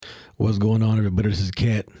What's going on, everybody? This is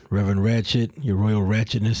Cat, Reverend Ratchet, your royal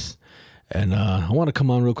ratchetness. And I want to come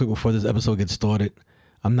on real quick before this episode gets started.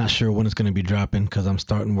 I'm not sure when it's going to be dropping because I'm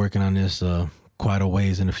starting working on this quite a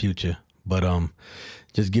ways in the future. But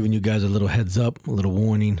just giving you guys a little heads up, a little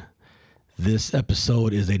warning. This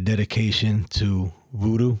episode is a dedication to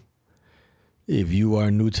Voodoo. If you are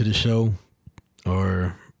new to the show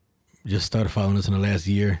or just started following us in the last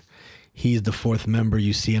year, he's the fourth member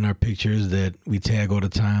you see in our pictures that we tag all the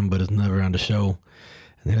time, but is never on the show.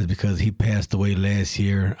 And that is because he passed away last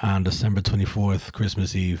year on December 24th,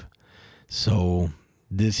 Christmas Eve. So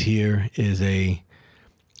this here is a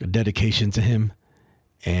dedication to him,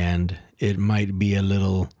 and it might be a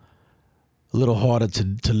little harder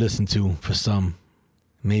to listen to for some.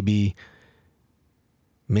 Maybe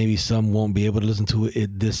some won't be able to listen to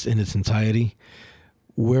this in its entirety.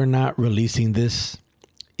 We're not releasing this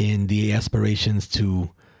in the aspirations to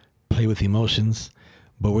play with emotions,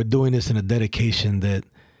 but we're doing this in a dedication that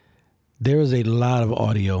there is a lot of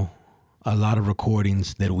audio, a lot of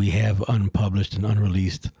recordings that we have unpublished and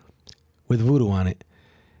unreleased with Voodoo on it.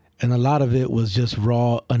 And a lot of it was just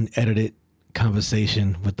raw, unedited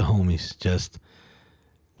conversation with the homies.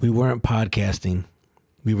 We weren't podcasting.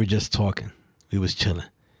 We were just talking. We was chilling.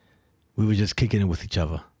 We were just kicking it with each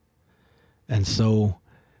other. And so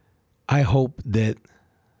I hope that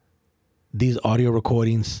these audio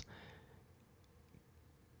recordings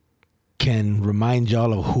can remind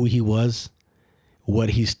y'all of who he was,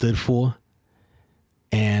 what he stood for,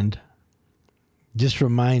 and just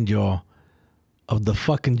remind y'all of the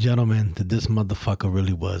fucking gentleman that this motherfucker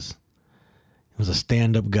really was. He was a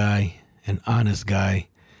stand-up guy, an honest guy,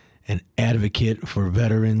 an advocate for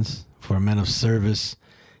veterans, for men of service,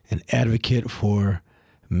 an advocate for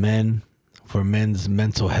men, for men's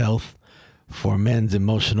mental health, for men's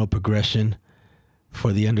emotional progression,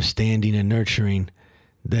 for the understanding and nurturing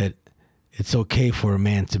that it's okay for a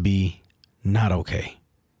man to be not okay.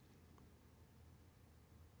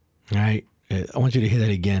 All right? I want you to hear that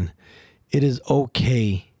again. It is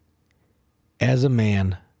okay as a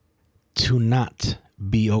man to not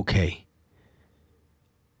be okay.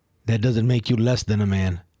 That doesn't make you less than a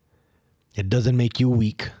man. It doesn't make you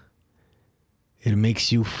weak. It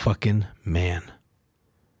makes you fucking man.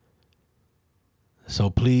 So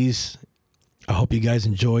please, I hope you guys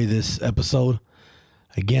enjoy this episode.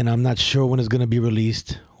 Again, I'm not sure when it's going to be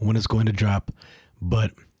released, when it's going to drop,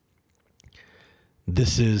 but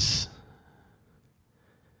this is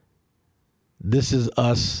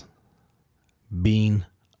us being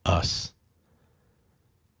us.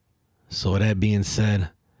 So with that being said,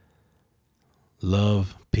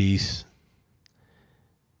 love, peace.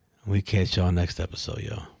 We catch y'all next episode,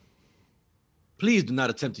 y'all. Please do not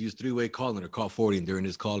attempt to use three-way calling or call forwarding during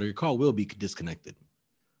this call, or your call will be disconnected.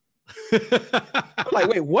 I'm like,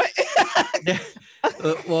 wait, what?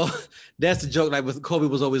 Well, that's the joke. Like with Kobe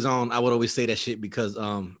was always on, I would always say that shit because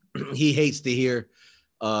he hates to hear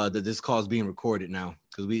that this call is being recorded now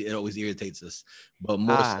because it always irritates us. But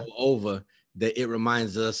more so over that it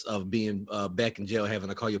reminds us of being back in jail, having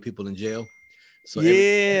to call your people in jail. So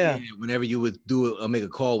whenever you would do it or make a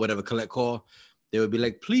call, whatever, collect call, they would be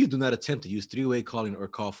like, please do not attempt to use three-way calling or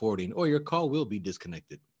call forwarding, or your call will be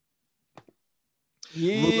disconnected.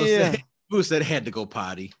 Yeah. Who said had to go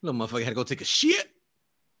potty? Little motherfucker had to go take a shit.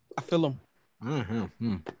 I feel him.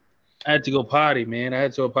 Mm-hmm. I had to go potty, man. I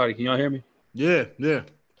had to go potty. Can y'all hear me? Yeah. Yeah.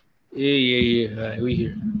 All right, we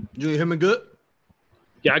here. You hear me good?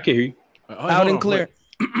 Yeah, I can hear you. Loud and clear.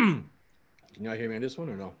 Can y'all hear me on this one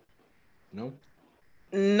or no? No?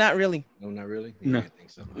 Not really. No, not really? No. I think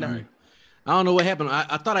so. No. All right. I don't know what happened.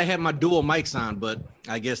 I thought I had my dual mics on, but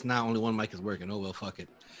I guess now only one mic is working. Oh, well, fuck it.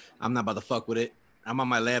 I'm not about to fuck with it. I'm on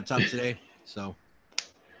my laptop today, so.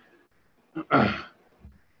 I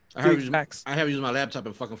haven't used my laptop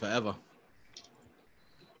in fucking forever.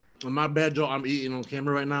 On my bad, Joe, I'm eating on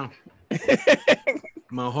camera right now.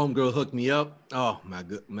 My homegirl hooked me up. Oh, my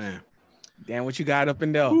good man. Damn, what you got up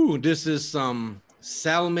in there? Ooh, this is some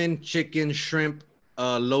salmon, chicken, shrimp,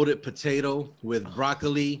 loaded potato with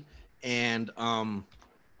broccoli and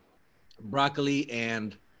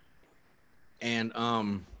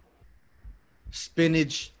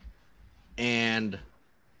spinach and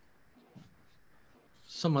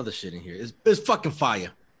some other shit in here. It's fucking fire.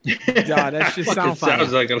 Yeah, that shit sounds fire.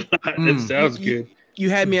 Sounds like a lot. It sounds good. You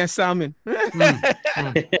had me at salmon. On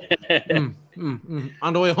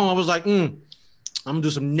the way home, I was like, I'm gonna do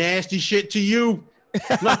some nasty shit to you.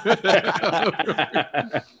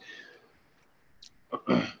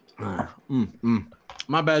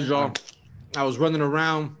 My bad, y'all. I was running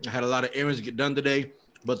around. I had a lot of errands to get done today,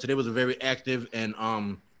 but today was a very active and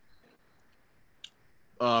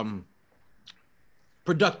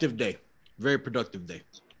productive day. Very productive day.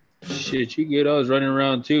 Shit, you good? I was running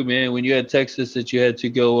around too, man. When you had Texas that you had to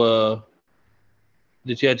go,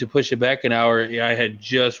 that you had to push it back an hour. Yeah, I had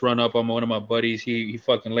just run up on one of my buddies. He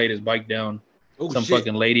fucking laid his bike down. Oh, Some shit.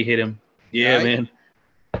 fucking lady hit him. Yeah, Yeah, man.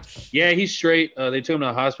 Yeah, he's straight. They took him to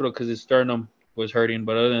the hospital because his sternum was hurting.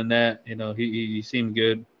 But other than that, he seemed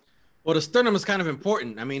good. Well, the sternum is kind of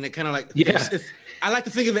important. I mean, it kind of like Yeah. I like to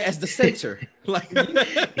think of it as the center. Like,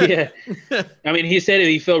 Yeah. I mean, he said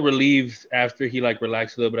he felt relieved after he like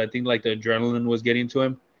relaxed a little bit. I think like the adrenaline was getting to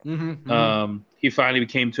him. He finally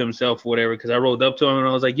came to himself, whatever. Because I rolled up to him and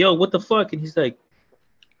I was like, "Yo, what the fuck?" And he's like,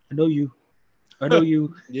 "I know you. I know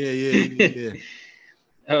you." Yeah.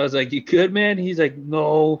 I was like, "You good, man?" He's like,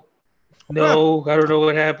 No, I don't know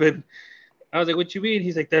what happened. I was like, "What you mean?"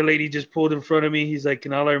 He's like, "That lady just pulled in front of me." He's like,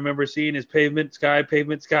 "And all I remember seeing is pavement, sky,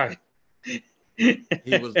 pavement, sky." He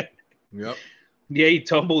was. Yep. Yeah, he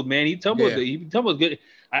tumbled, man. He tumbled. Yeah. He tumbled good.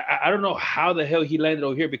 I don't know how the hell he landed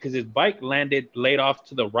over here because his bike landed laid off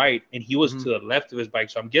to the right and he was to the left of his bike.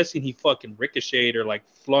 So I'm guessing he fucking ricocheted or like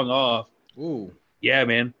flung off. Ooh, Yeah,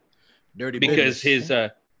 man. dirty. Because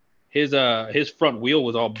business. his front wheel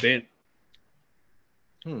was all bent.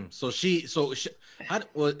 So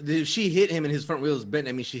did she hit him and his front wheel was bent?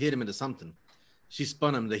 I mean, she hit him into something. She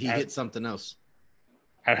spun him that he hit something else.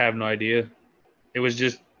 I have no idea. It was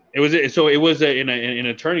in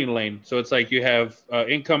a turning lane. So it's like you have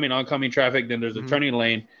incoming, oncoming traffic. Then there's a turning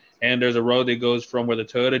lane, and there's a road that goes from where the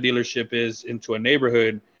Toyota dealership is into a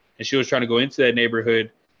neighborhood. And she was trying to go into that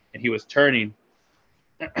neighborhood, and he was turning.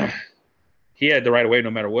 He had the right of way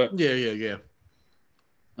no matter what. Yeah.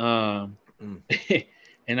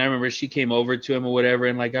 And I remember she came over to him or whatever,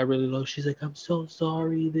 and like, "I really love." She's like, "I'm so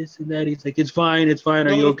sorry, this and that." He's like, "It's fine.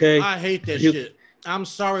 Are you okay?" I hate that shit. I'm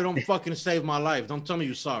sorry. Don't fucking save my life. Don't tell me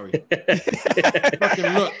you're sorry.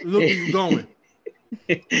 Fucking look where you going.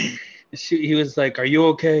 He was like, "Are you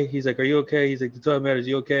okay?" He's like, "Are you okay?" He's like, "That's all that matters.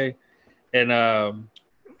 You okay?" And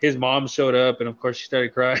his mom showed up, and of course she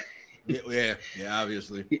started crying. Yeah,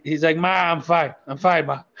 obviously. He's like, "Ma, I'm fine,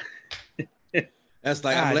 Ma." That's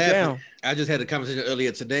like, I'm laughing. I just had a conversation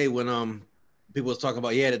earlier today when people was talking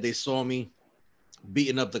about that they saw me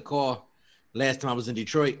beating up the car last time I was in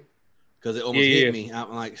Detroit because it almost hit me.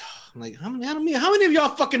 I'm like, how many of y'all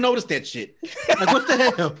fucking noticed that shit? Like, what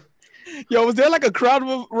the hell? Yo, was there like a crowd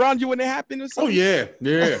around you when it happened or something? Oh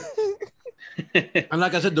yeah. And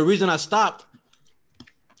like I said, the reason I stopped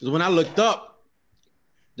is when I looked up,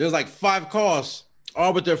 there's like 5 cars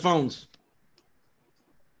all with their phones.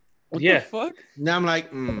 What the fuck? Now I'm like,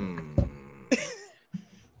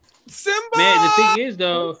 Simba! Man, the thing is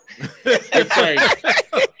though, it's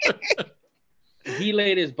like he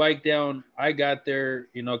laid his bike down. I got there,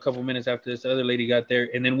 a couple minutes after this other lady got there,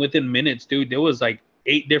 and then within minutes, dude, there was like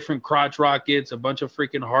 8 different crotch rockets, a bunch of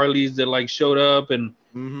freaking Harleys that like showed up, and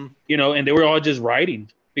and they were all just riding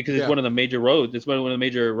because it's one of the major roads. It's one of the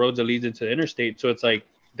major roads that leads into the interstate. So it's like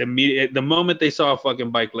the moment they saw a fucking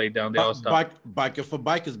bike laid down, they all stopped. Biker for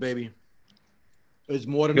bikers, baby. It's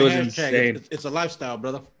more than It a was hashtag. insane. It's a lifestyle,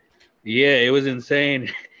 brother. Yeah, it was insane.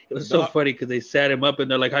 It was so funny because they sat him up and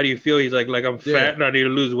they're like, "How do you feel?" He's like I'm fat and I need to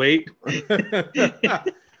lose weight.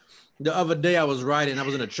 The other day I was riding. I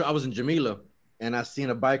was in Jamila, and I seen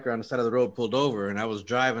a biker on the side of the road pulled over, and I was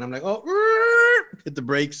driving. I'm like, hit the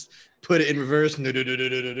brakes, put it in reverse.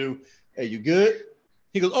 Hey, you good?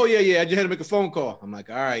 He goes, "Oh yeah. I just had to make a phone call." I'm like,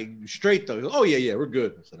 "All right, you straight though." He goes, "Oh yeah, we're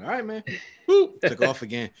good." I said, "All right, man." Woo, took off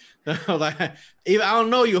again. I was like, I don't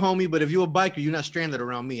know you, homie, but if you're a biker, you're not stranded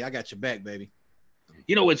around me. I got your back, baby.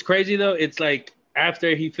 You know what's crazy though? It's like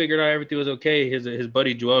after he figured out everything was okay, his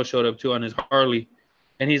buddy Joel showed up too on his Harley,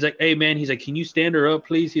 and he's like, "Hey man," he's like, "Can you stand her up,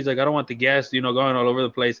 please?" He's like, "I don't want the gas, going all over the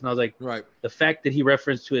place." And I was like, "Right." The fact that he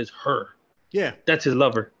referenced to as her, that's his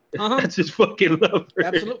lover. That's his fucking lover.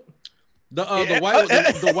 Absolutely.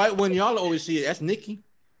 The white one y'all always see it. That's Nikki.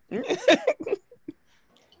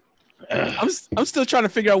 I'm still trying to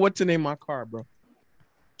figure out what to name my car, bro.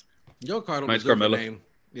 Your car don't Mine's deserve Carmella. a name.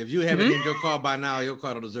 If you haven't named your car by now, your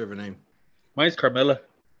car don't deserve a name. Mine's Carmella.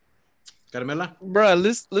 Carmella? Bro,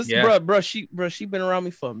 listen, bro. She been around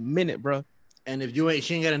me for a minute, bro. And if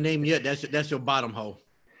she ain't got a name yet, that's your bottom hoe.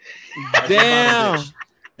 Damn.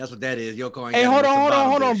 That's what that is. Your car ain't Hey, got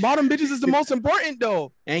hold on. bitch. Bottom bitches is the most important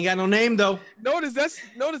though. Ain't got no name though. Notice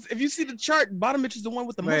if you see the chart, bottom bitch is the one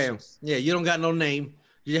with the muscles. Yeah, you don't got no name.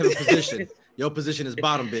 You have a position. Your position is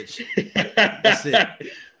bottom bitch. That's it.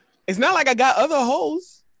 It's not like I got other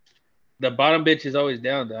hoes. The bottom bitch is always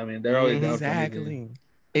down. Though. I mean, they're always down. Exactly.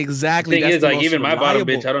 The thing is, like, even my bottom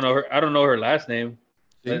bitch, reliable. I don't know her last name.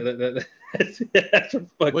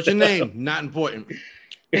 What's your name? Not important.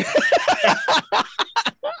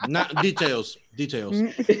 Not details. Details.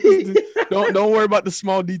 Don't worry about the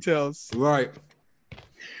small details. Right.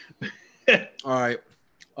 All right.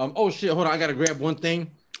 Oh shit. Hold on. I gotta grab one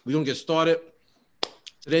thing. We're gonna get started.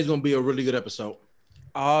 Today's gonna be a really good episode.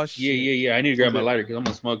 Oh shit. Yeah. I need to grab my lighter because I'm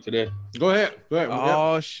gonna smoke today. Go ahead.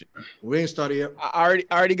 Oh shit. We ain't started yet. I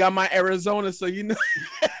already got my Arizona, so you know.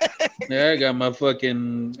 Yeah, I got my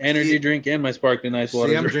fucking energy drink and my sparkling ice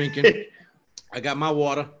water. See, I'm drinking. I got my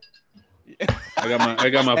water. I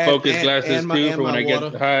got my focus glasses too for when I get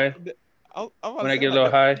high. When I get a little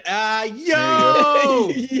high. Yo!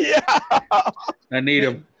 Yeah. I need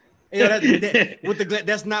them. Yeah, with the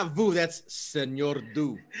that's not Vu, that's Senor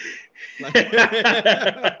Du. All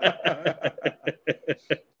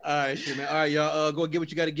right, shit, man. All right, y'all. Go get what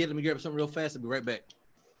you got to get. Let me grab something real fast. I'll be right back.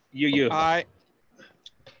 You. All right.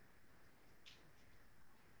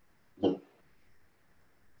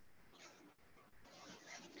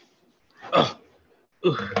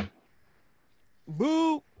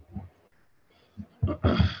 Boo.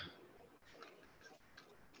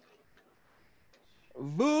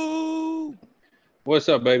 Boo. What's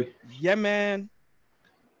up, baby? Yeah, man.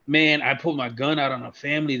 Man, I pulled my gun out on a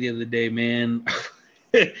family the other day, man.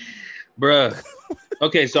 Bruh.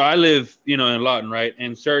 Okay, so I live, in Lawton, right?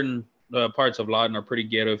 And certain parts of Lawton are pretty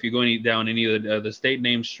ghetto. If you're going down any of the state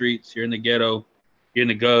name streets, you're in the ghetto. You're in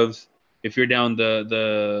the govs. If you're down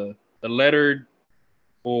the lettered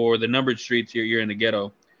or the numbered streets, you're in the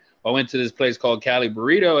ghetto. I went to this place called Cali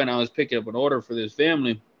Burrito, and I was picking up an order for this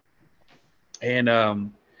family. And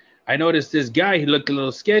I noticed this guy, he looked a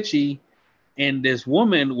little sketchy, and this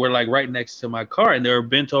woman were like right next to my car, and they were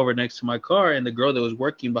bent over next to my car, and the girl that was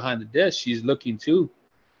working behind the desk, she's looking too.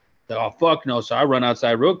 Like, oh, fuck no. So I run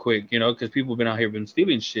outside real quick, because people been out here been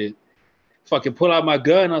stealing shit. Fucking pull out my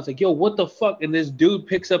gun. I was like, yo, what the fuck? And this dude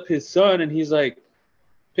picks up his son, and he's like,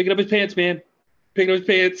 picking up his pants, man. Picking up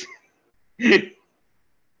his pants.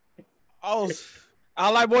 Oh, I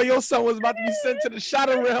like, boy, your son was about to be sent to the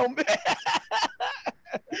shadow realm.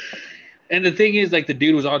 And the thing is, like, the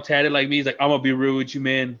dude was all tatted like me. He's like, I'm gonna be rude with you,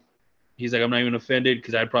 man. He's like, I'm not even offended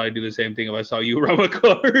because I'd probably do the same thing if I saw you around my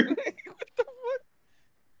car. What the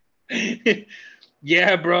fuck?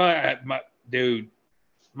 Yeah, bro. My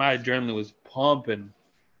adrenaline was pumping.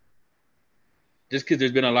 Just because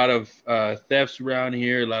there's been a lot of thefts around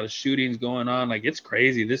here, a lot of shootings going on. Like, it's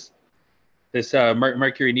crazy. This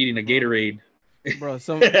Mercury needing a Gatorade. Bro,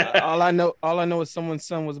 all I know is someone's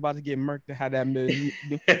son was about to get murked to have that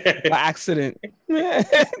by accident.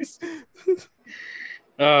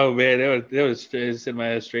 Oh man, that was send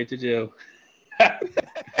my ass straight to jail. I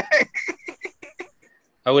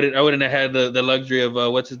wouldn't have had the luxury of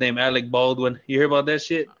what's his name, Alec Baldwin. You hear about that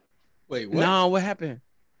shit? Wait, what? No, what happened?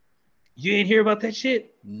 You ain't hear about that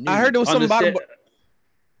shit? I heard there was something about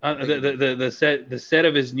the set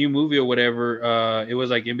of his new movie or whatever. It was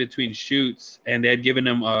like in between shoots, and they had given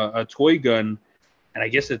him a toy gun, and I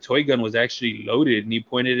guess the toy gun was actually loaded, and he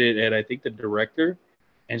pointed it at I think the director,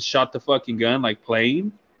 and shot the fucking gun like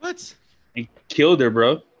playing. What? And killed her,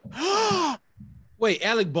 bro. Wait,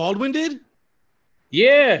 Alec Baldwin did?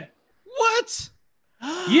 Yeah. What?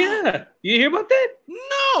 Yeah. You hear about that?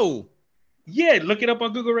 No. Yeah, look it up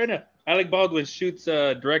on Google right now. Alec Baldwin shoots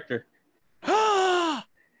director.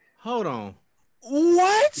 Hold on.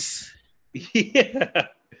 What? Yeah.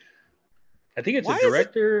 I think it's a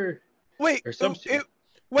director. Wait, or some shit.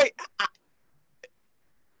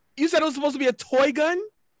 You said it was supposed to be a toy gun?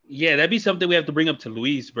 Yeah, that'd be something we have to bring up to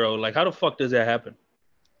Luis, bro. Like, how the fuck does that happen?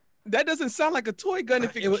 That doesn't sound like a toy gun.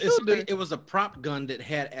 If it was a prop gun that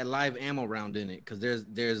had a live ammo round in it, because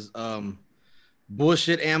there's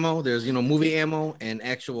bullshit ammo, there's movie ammo and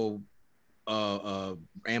actual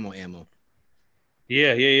ammo.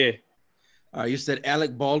 Yeah. You said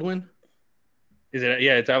Alec Baldwin? Is it?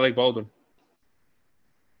 Yeah, it's Alec Baldwin.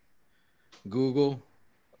 Google.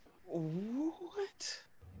 What?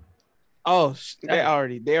 Oh, they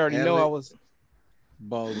already know I was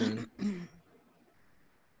Baldwin.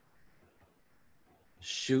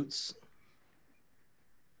 Shoots.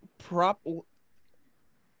 Prop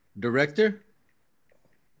director.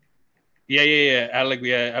 Yeah. Alec.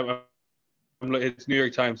 Yeah, it's New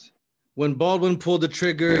York Times. When Baldwin pulled the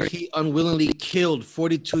trigger, he unwillingly killed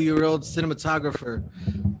 42-year-old cinematographer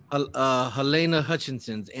Helena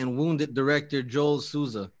Hutchinson and wounded director Joel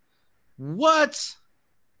Souza. What?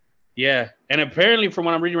 Yeah, and apparently, from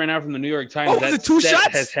what I'm reading right now from the New York Times, was it two shots?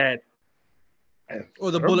 Has had.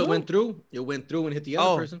 Or the bullet went through. It went through and hit the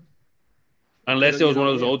other person. Unless it was one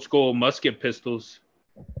of those old school musket pistols.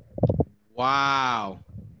 Wow.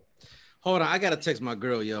 Hold on, I gotta text my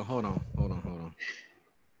girl, yo. Hold on.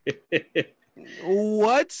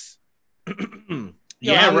 What?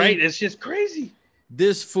 Yeah, I right. mean, It's just crazy.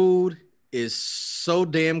 this food is so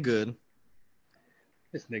damn good.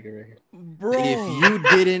 This nigga right here. Bro. If you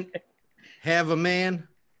didn't have a man,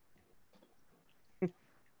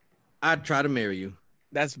 I'd try to marry you.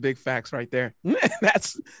 That's big facts right there.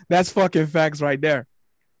 that's fucking facts right there.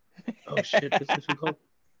 Oh shit, this is what called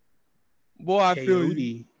Boy, I feel you.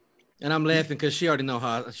 peyote. And I'm laughing because she already know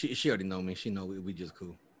how she already know me. She know we just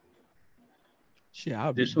cool. Shit,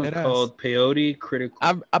 I'll be This one's dead ass. called peyote critical.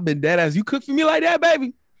 I've been dead ass. You cook for me like that,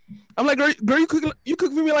 baby. I'm like, girl, you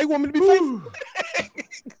cook for me like you want me to be faithful.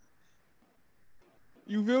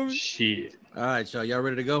 You feel me? Shit. All right, y'all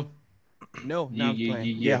ready to go? No, Yeah, not yeah,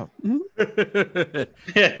 playing. yeah, Yeah.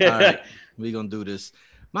 Mhm. All right, we gonna do this.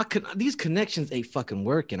 These connections ain't fucking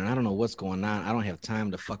working, and I don't know what's going on. I don't have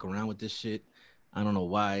time to fuck around with this shit. I don't know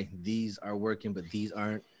why these are working, but these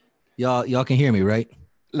aren't. Y'all can hear me, right?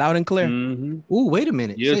 Loud and clear. Mhm. Ooh, wait a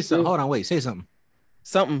minute. Yes, say something. sir. Hold on, wait. Say something.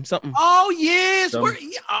 Something. Oh yes, Some- we're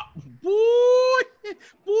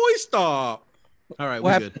boy, stop. All right,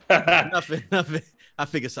 What we're good. Nothing. I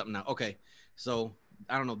figured something out. Okay, so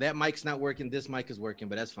I don't know. That mic's not working. This mic is working,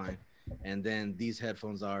 but that's fine. And then these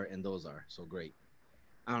headphones are, and those are. So great.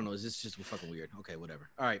 I don't know. Is this just fucking weird? Okay, whatever.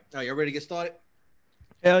 All right, you ready to get started?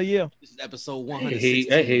 Hell yeah. This is episode I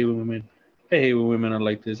 116. hate women. I hate when women are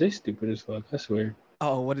like this. They stupid as fuck. I swear.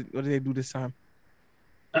 Oh, what did they do this time?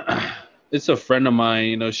 It's a friend of mine.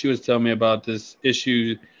 You know, she was telling me about this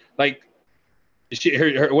issue. Like,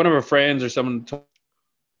 one of her friends or someone told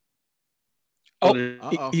Oh, her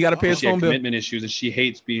Uh-oh. you got to pay his she had phone bill. commitment issues, and she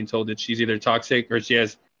hates being told that she's either toxic or she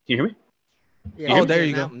has. Can you hear me? Yeah, Oh, there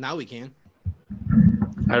you now, go. Now we can.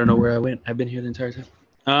 I don't know where I went. I've been here the entire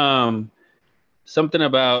time. Something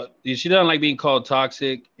about she doesn't like being called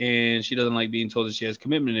toxic, and she doesn't like being told that she has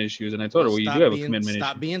commitment issues. And I told her, well, you do have a commitment issue.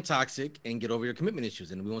 Stop being toxic and get over your commitment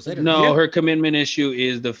issues, and we won't say that. No, Yeah. her commitment issue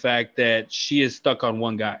is the fact that she is stuck on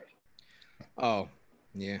one guy. Oh,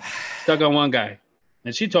 yeah. Stuck on one guy.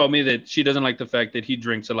 And she told me that she doesn't like the fact that he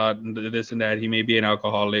drinks a lot and this and that. He may be an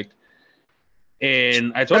alcoholic.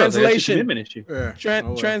 And I told her, that's a Translation. commitment issue. Yeah.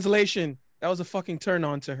 Translation. That was a fucking turn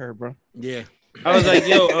on to her, bro. Yeah. I was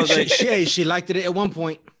like, She liked it at one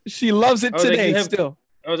point. She loves it I was like, today you have- still.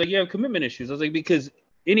 I was like, you have commitment issues. I was like, because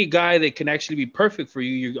any guy that can actually be perfect for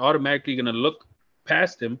you, you're automatically going to look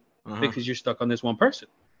past him because you're stuck on this one person.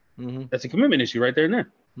 Mhm. That's a commitment issue right there and there.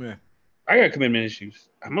 Yeah. I got commitment issues.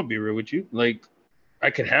 I'm going to be real with you. Like, I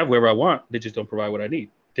could have wherever I want. They just don't provide what I need.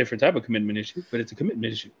 Different type of commitment issue, but it's a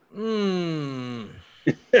commitment issue.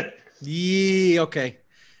 Yeah. Okay.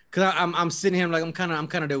 Cause I'm sitting here like I'm kind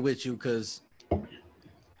of there with you because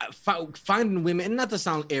finding women, and not to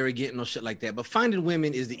sound arrogant or shit like that, but finding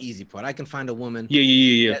women is the easy part. I can find a woman.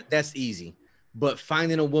 Yeah. That's easy. But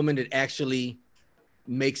finding a woman that actually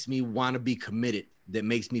makes me want to be committed, that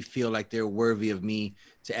makes me feel like they're worthy of me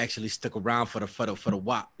to actually stick around for the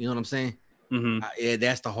wop. You know what I'm saying? Mm-hmm. Yeah,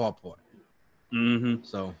 that's the hard part. Mm-hmm.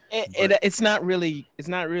 So It's not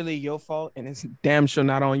really your fault, and it's damn sure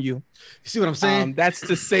not on you. you see what I'm saying? That's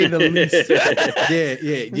to say the least.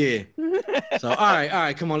 Yeah. So all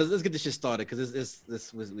right, come on, let's get this shit started because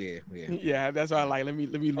this was weird. Yeah, that's why I like. Let me.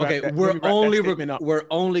 wrap Okay, that- we're let me wrap that only statement up. we're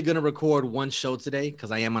only gonna record one show today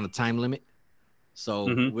because I am on a time limit. So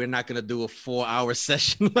Mhm. we're not gonna do a 4-hour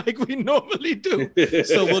session like we normally do.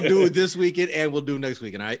 So we'll do it this weekend and we'll do next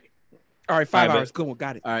weekend. All right. All right, 5 I bet. hours. Good one.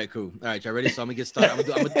 Got it. All right, cool. All right, y'all ready? So I'm gonna get started.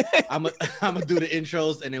 I'm gonna do the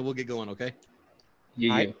intros and then we'll get going. Okay.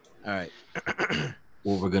 Yeah. All right.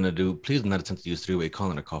 What we're gonna do? Please do not attempt to use three-way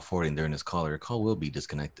calling or call forwarding during this call. Your call will be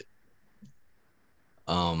disconnected.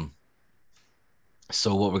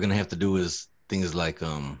 So what we're gonna have to do is things like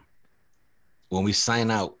when we sign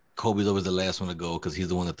out, Kobe's always the last one to go because he's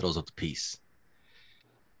the one that throws up the piece.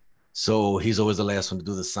 So he's always the last one to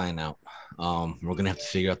do the sign out. We're gonna have to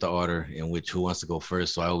figure out the order in which who wants to go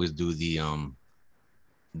first. So I always do the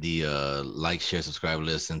like, share, subscribe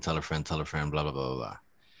list, and tell a friend, blah blah blah blah blah.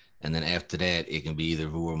 And then after that, it can be either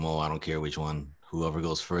Vu or Mo. I don't care which one, whoever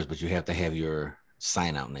goes first, but you have to have your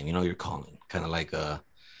sign out name. You know, you're calling, kind of like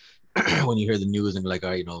when you hear the news and be like,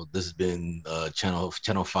 all right, you know, this has been channel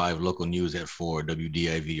 5 local news at 4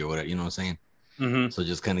 WDIV or whatever. You know what I'm saying? Mm-hmm. So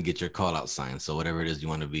just kind of get your call out sign. So whatever it is you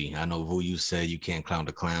want to be. I know Vu, you said you can't clown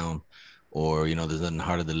the clown, or you know, there's nothing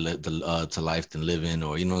harder to life than living,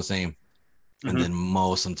 or you know what I'm saying. And then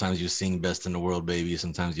Mo, sometimes you sing best in the world, baby.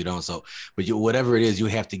 Sometimes you don't. So, but whatever it is, you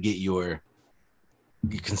have to get your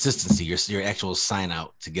consistency, your actual sign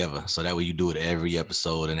out together. So that way you do it every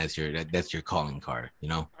episode, and that's your calling card. You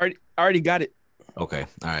know. I already got it. Okay.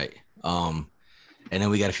 All right. And then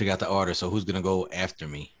we got to figure out the order. So who's gonna go after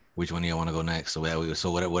me? Which one do you want to go next? So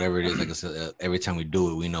whatever it is, like I said, every time we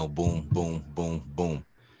do it, we know boom, boom, boom, boom.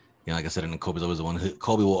 You know, like I said, and Kobe's always the one.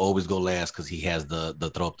 Kobe will always go last because he has the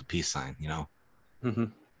throw up the peace sign. You know. Mm-hmm.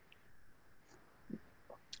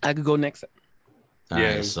 I could go next. All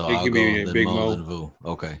Yeah, right, so it I'll could go be a then Big Mo, Mo. then Vu.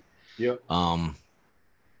 Okay. Yep.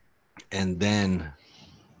 And then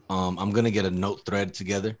I'm gonna get a note thread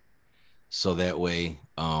together, so that way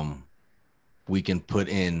we can put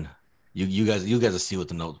in you guys will see what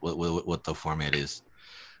the note what the format is.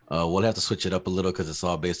 We'll have to switch it up a little because it's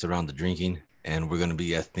all based around the drinking, and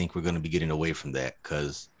I think we're gonna be getting away from that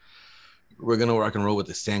because we're gonna rock and roll with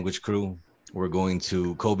the sandwich crew.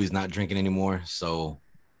 Kobe's not drinking anymore, so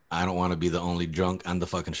I don't want to be the only drunk on the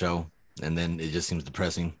fucking show, and then it just seems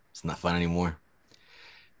depressing. It's not fun anymore.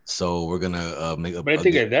 So we're gonna make a. But I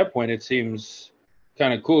think at that point it seems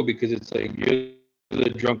kind of cool because it's like you're the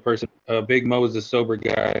drunk person. Big Mo is the sober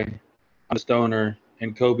guy. I'm a stoner,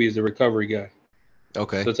 and Kobe is the recovery guy.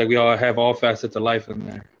 Okay. So it's like we all have all facets of life in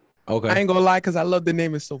there. Okay. I ain't gonna lie, because I love the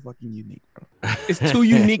name. It's so fucking unique, bro. It's too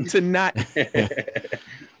unique to not.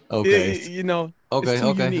 Okay. You know. Okay. It's too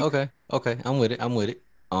Okay. unique. Okay. I'm with it.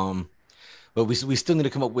 But we still need to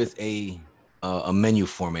come up with a menu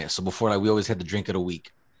format. So before, like, we always had the drink of the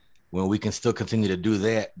week. Well, we can still continue to do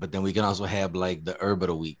that, but then we can also have like the herb of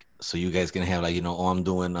the week. So you guys can have like, oh, I'm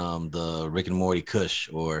doing the Rick and Morty Kush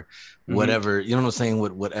or whatever, you know what I'm saying?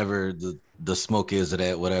 Whatever the smoke is of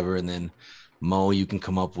that, whatever. And then Mo, you can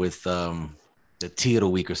come up with the tea of the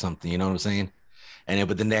week or something, you know what I'm saying?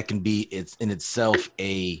 But then that can be it's in itself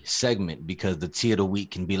a segment because the tea of the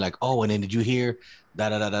week can be like, oh, and then did you hear da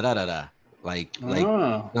da da da da da da? Like you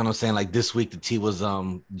know what I'm saying? Like this week the tea was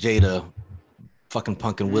Jada fucking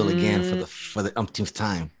punking Will again for the umpteenth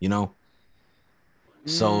time, you know.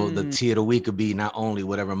 So the tea of the week could be not only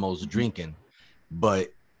whatever Mo's drinking,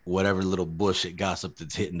 but whatever little bullshit gossip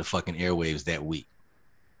that's hitting the fucking airwaves that week.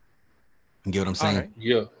 You get what I'm saying? Right.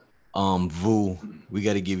 Yeah. Vu, we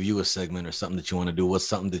got to give you a segment or something that you want to do. What's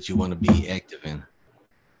something that you want to be active in?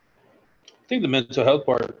 I think the mental health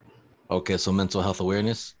part. Okay, so mental health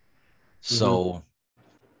awareness. So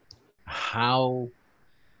how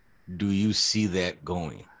do you see that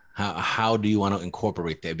going? How do you want to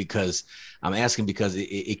incorporate that? Because I'm asking because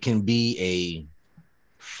it can be a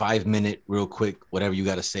 5-minute, real quick, whatever you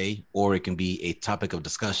got to say, or it can be a topic of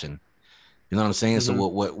discussion. You know what I'm saying? So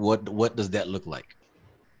what does that look like?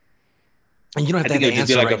 And you don't have to have the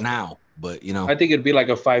answer right now, but you know, I think it'd be like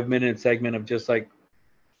a 5-minute segment of just like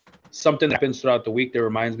something that happens throughout the week that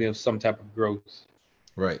reminds me of some type of growth.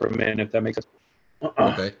 Right. For a minute, if that makes sense.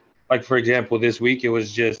 Okay. Like for example, this week it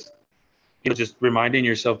was just just reminding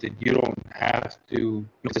yourself that you don't have to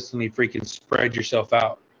consistently freaking spread yourself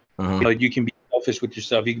out. You can be selfish with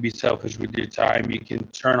yourself. You can be selfish with your time. You can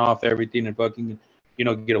turn off everything and fucking,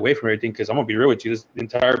 get away from everything. Because I'm gonna be real with you, this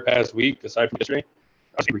entire past week, aside from yesterday,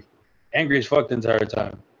 I was angry as fuck the entire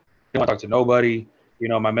time. I didn't want to talk to nobody.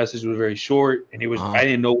 My message was very short, and it was I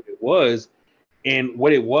didn't know what it was. And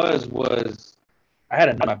what it was I had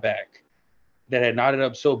a knot in my back that had knotted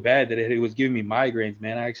up so bad that it was giving me migraines,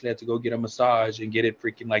 man. I actually had to go get a massage and get it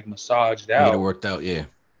freaking like massaged out. Get it worked out, yeah.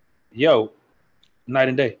 Yo, night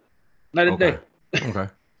and day. Night and day.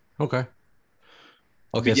 Okay.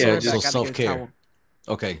 Yeah, so self-care.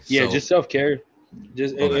 Okay. Yeah, just self-care.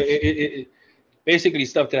 Just it basically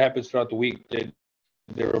stuff that happens throughout the week that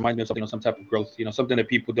remind me of something, some type of growth, something that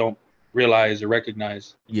people don't realize or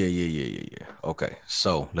recognize. Yeah. Okay.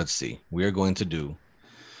 So let's see. We are going to do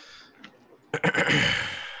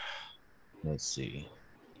let's see.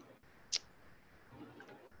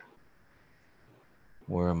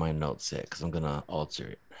 Where are my notes at? Because I'm gonna alter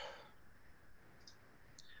it.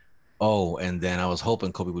 Oh, and then I was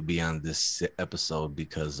hoping Kobe would be on this episode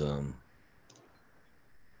because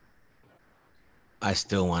I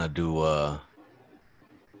still want to do a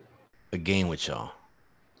game with y'all.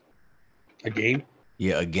 A game?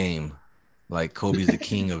 Yeah, a game. Like Kobe's the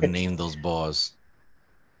king of name those balls.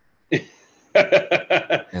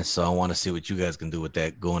 And so I want to see what you guys can do with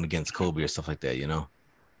that going against Kobe or stuff like that,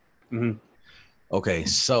 Okay,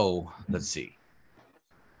 so let's see.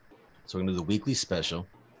 So we're gonna do the weekly special.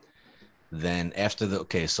 Then after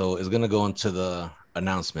so it's gonna go into the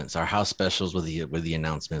announcements. Our house specials with the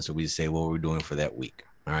announcements, where we say what we're doing for that week.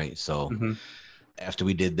 All right. So after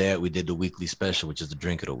we did that, we did the weekly special, which is the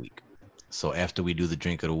drink of the week. So after we do the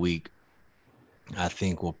drink of the week, I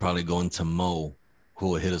think we'll probably go into Mo, who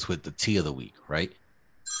will hit us with the tea of the week, right?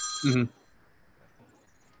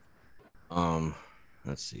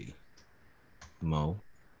 Let's see. Mo.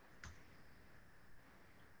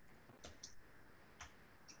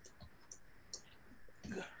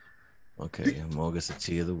 Okay, Mo gets the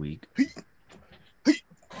tea of the week.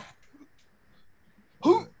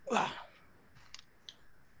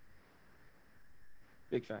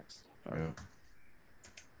 Big facts. All right.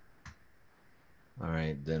 All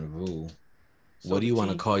right, then Vu. So What do the you want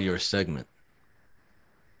to tea- call your segment?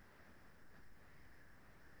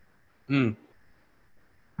 With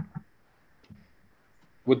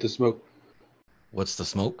the smoke. What's the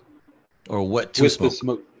smoke? Or what to With smoke? the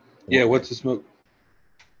smoke. Yeah, what's the smoke?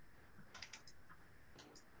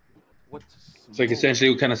 What's It's like essentially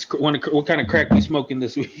what kind of crack we smoking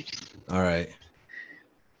this week. All right.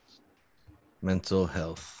 Mental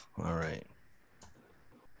health. All right.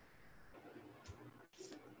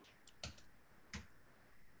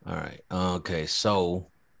 All right. Okay. So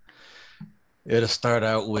it'll start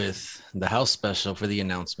out with the house special for the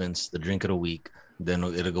announcements, the drink of the week. Then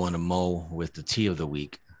it'll go into Mo with the tea of the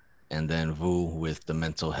week, and then Vu with the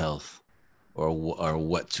mental health, or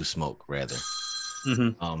what to smoke rather.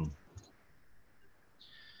 Mm-hmm.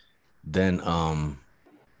 Then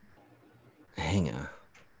hang on,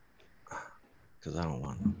 because I don't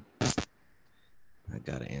want. I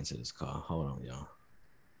gotta answer this call. Hold on, y'all.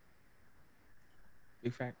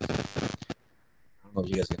 Big facts. I don't know if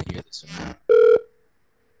you guys can hear this or not.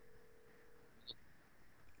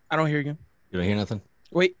 I don't hear you. You don't hear nothing?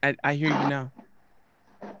 Wait, I hear you now.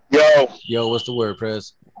 Yo, what's the word,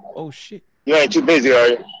 Prez? Oh shit. You ain't too busy, are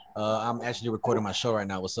you? I'm actually recording my show right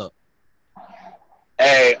now. What's up?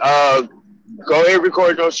 Hey, go ahead and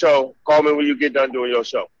record your show. Call me when you get done doing your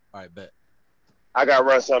show. All right, bet. I gotta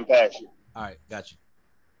run something past you. All right, got you.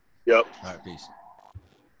 Yep. All right, peace.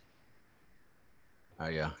 All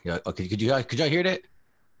right, yeah. Okay, could y'all hear that?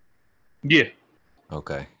 Yeah.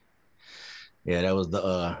 Okay. Yeah, that was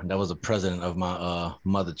the president of my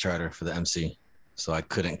mother charter for the MC, so I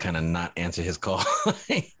couldn't kind of not answer his call.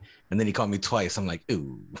 And then he called me twice. I'm like,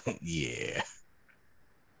 ooh, yeah.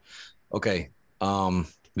 Okay.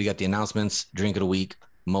 We got the announcements, drink of the week,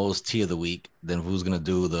 Mo's tea of the week. Then who's gonna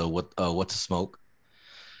do the what to smoke?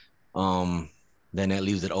 Then that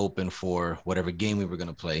leaves it open for whatever game we were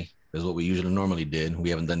gonna play. Is what we usually normally did. We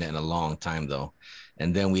haven't done that in a long time though.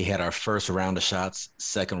 And then we had our first round of shots,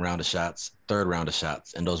 second round of shots, third round of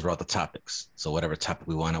shots, and those were all the topics. So whatever topic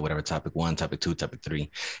we wanted, whatever topic 1, topic 2, topic 3,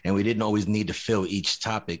 and we didn't always need to fill each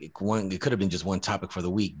topic. It could have been just one topic for the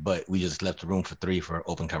week, but we just left the room for 3 for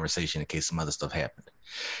open conversation in case some other stuff happened.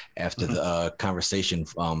 After the conversation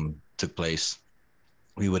took place,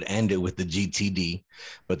 we would end it with the GTD,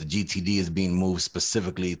 but the GTD is being moved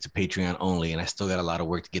specifically to Patreon only, and I still got a lot of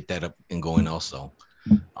work to get that up and going also.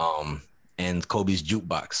 And Kobe's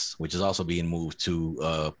Jukebox, which is also being moved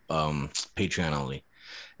to Patreon only.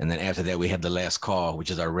 And then after that, we had the last call, which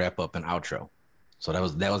is our wrap up and outro. So that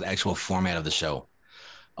was the actual format of the show.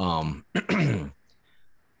 I'm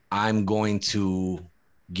going to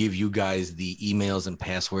give you guys the emails and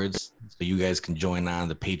passwords so you guys can join on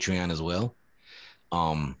the Patreon as well.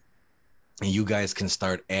 And you guys can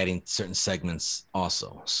start adding certain segments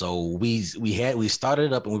also. So we started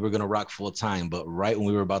it up and we were going to rock full time, but right when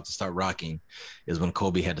we were about to start rocking is when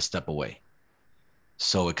Kobe had to step away.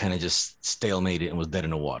 So it kind of just stalemated and was dead in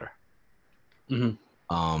the water.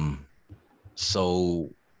 Mm-hmm. So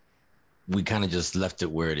we kind of just left it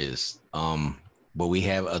where it is. But we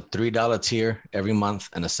have a $3 tier every month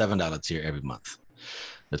and a $7 tier every month.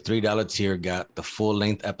 The $3 tier got the full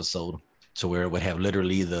length episode, to where it would have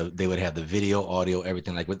literally they would have the video, audio,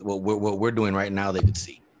 everything like what we're doing right now. They could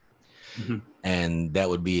see, and that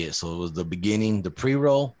would be it. So it was the beginning, the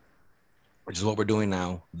pre-roll, which is what we're doing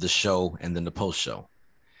now, the show, and then the post-show,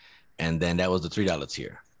 and then that was the $3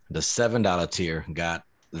 tier. The $7 tier got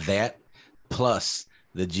that plus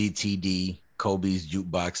the GTD, Kobe's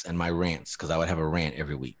Jukebox, and my rants, because I would have a rant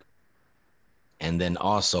every week, and then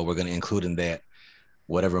also we're going to include in that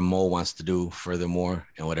whatever Mo wants to do furthermore,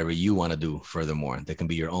 and whatever you want to do furthermore. That can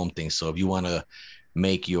be your own thing. So if you want to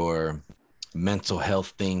make your mental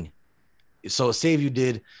health thing, so say if you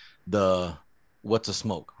did the what to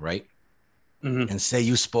smoke, right? And say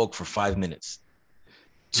you spoke for 5 minutes,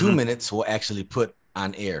 2 minutes will actually put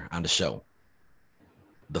on air on the show.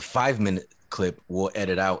 The 5-minute clip will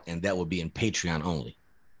edit out, and that will be in Patreon only.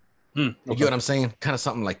 You get what I'm saying? Kind of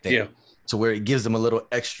something like that. Yeah. So where it gives them a little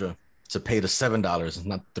extra to pay the $7 and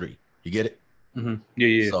not $3. You get it?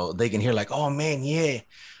 Yeah. So they can hear like, oh man, yeah,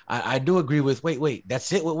 I do agree with. Wait,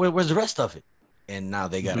 that's it. Where's the rest of it? And now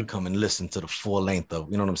they got to come and listen to the full length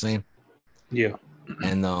of. You know what I'm saying? Yeah.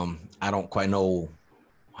 And I don't quite know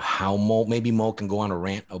how maybe Mo can go on a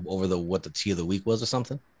rant over what the tea of the week was or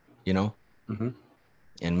something. You know?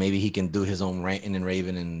 And maybe he can do his own ranting and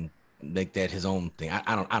raving and make that his own thing.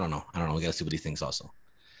 I don't know. We got to see what he thinks also.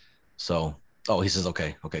 So, he says,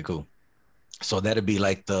 okay, cool. So that'd be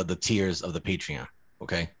like the tiers of the Patreon.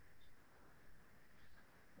 Okay.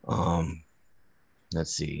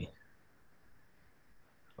 Let's see.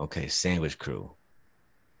 Okay, Sandwich Crew.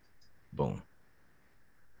 Boom.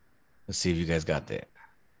 Let's see if you guys got that.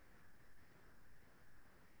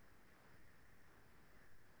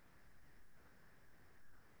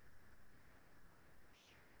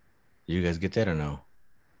 You guys get that or no?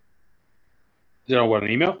 Is it on what, an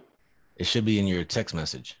email? It should be in your text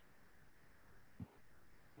message.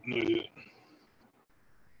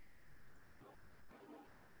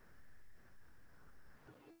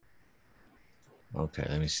 Okay,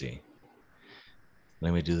 let me see.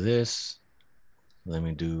 Let me do this. Let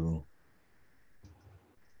me do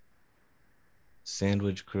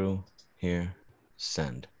Sandwich Crew here.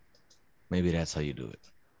 Send. Maybe that's how you do it.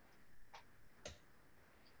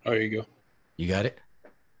 Oh, there you go. You got it?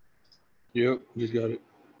 Yep, just got it.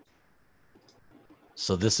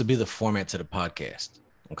 So this would be the format to the podcast.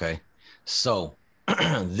 Okay. So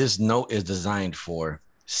this note is designed for,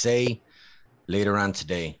 say, later on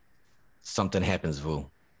today, something happens, Vu,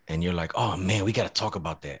 and you're like, oh man, we got to talk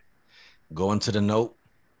about that. Go into the note,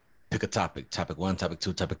 pick a topic, topic 1, topic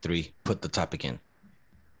 2, topic 3, put the topic in.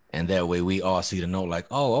 And that way we all see the note like,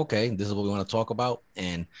 oh, okay, this is what we want to talk about.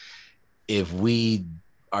 And if we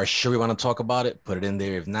are sure we want to talk about it, put it in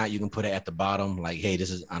there. If not, you can put it at the bottom. Like, hey, this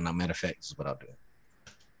is, matter of fact, this is what I'll do.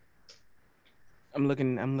 I'm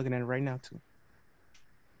looking at it right now too.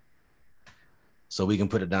 So we can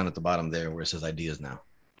put it down at the bottom there where it says ideas now.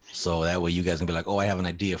 So that way you guys can be like, oh, I have an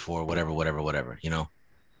idea for whatever, you know?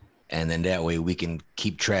 And then that way we can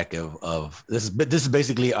keep track of this. But this is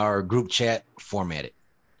basically our group chat formatted.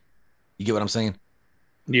 You get what I'm saying?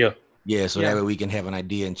 Yeah. Yeah. So that way we can have an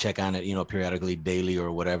idea and check on it, you know, periodically, daily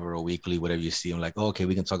or whatever, or weekly, whatever you see. I'm like, oh, okay,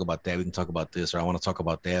 we can talk about that. We can talk about this, or I want to talk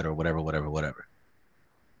about that, or whatever. All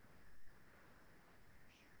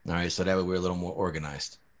right. So that way we're a little more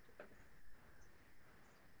organized.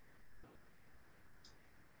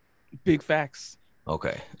 Big facts.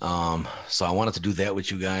 Okay. So I wanted to do that with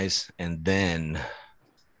you guys, and then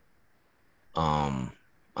I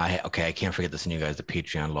can't forget to send you guys the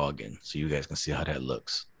Patreon login so you guys can see how that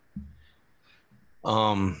looks. That's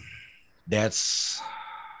all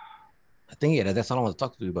I want to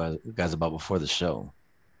talk to you guys about before the show.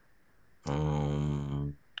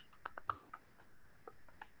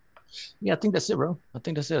 Yeah, I think that's it, bro. I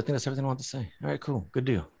think that's everything I want to say. All right, cool. Good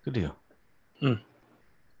deal.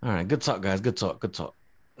 All right, good talk, guys. Good talk.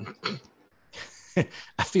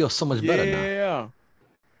 I feel so much better now. Yeah.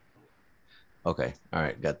 Okay. All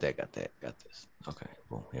right. Got this. Okay.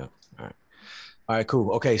 Cool. Yeah. All right.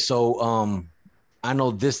 Cool. Okay. So, I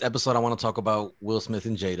know this episode I want to talk about Will Smith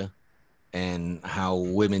and Jada and how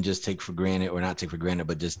women just take for granted, or not take for granted,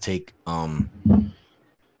 but just take, I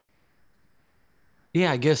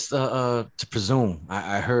guess, to presume.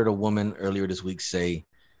 I heard a woman earlier this week say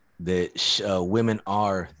that women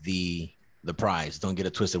are the prize. Don't get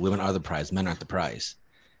it twisted. Women are the prize. Men aren't the prize.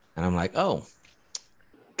 And I'm like, oh,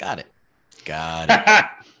 got it.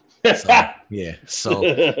 So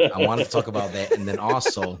I wanted to talk about that. And then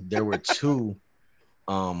also there were two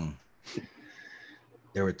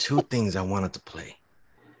things I wanted to play.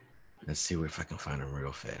 Let's see if I can find them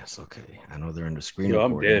real fast. Okay. I know they're in the screen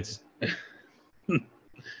recordings. I'm dead.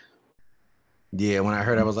 Yeah, when I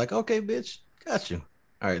heard, I was like, okay, bitch, got you.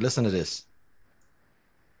 All right, listen to this.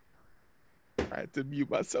 I had to mute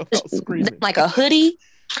myself. I was screaming. Like a hoodie.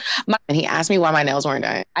 And he asked me why my nails weren't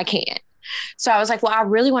done. I can't. So I was like, well, I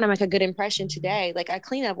really want to make a good impression today. Like, I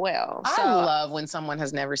clean up well. So, I love when someone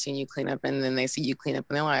has never seen you clean up and then they see you clean up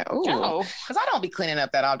and they're like, oh, because I don't be cleaning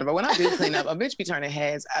up that often. But when I do clean up, a bitch be turning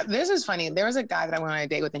heads. This is funny. There was a guy that I went on a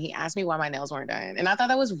date with and he asked me why my nails weren't done. And I thought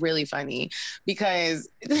that was really funny because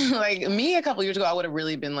like me a couple years ago, I would have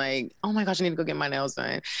really been like, oh my gosh, I need to go get my nails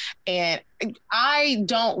done. And I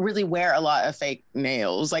don't really wear a lot of fake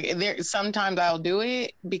nails. Like sometimes I'll do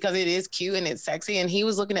it because it is cute and it's sexy. And he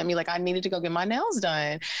was looking at me like I needed to go get my nails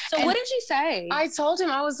done. So and what did you say? I told him,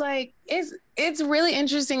 I was like, it's really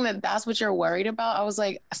interesting that that's what you're worried about. I was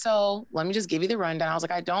like, so let me just give you the rundown. I was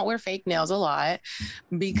like, I don't wear fake nails a lot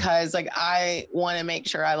because like I want to make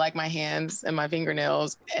sure I like my hands and my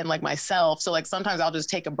fingernails and like myself. So like sometimes I'll just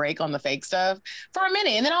take a break on the fake stuff for a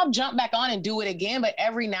minute and then I'll jump back on and do it again. But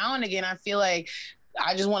every now and again, I feel like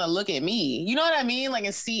I just want to look at me. You know what I mean? Like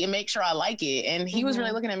and see and make sure I like it. And he was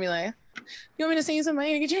really looking at me like, you want me to send you some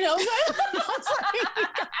money to get your nails done? I was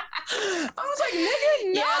like, I was like,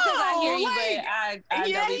 nigga, no. Yeah, because I hear you, like, but I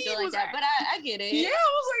don't feel like that. But I get it. Yeah, I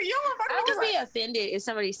was like, yo, I would be offended if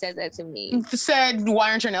somebody said that to me. Said,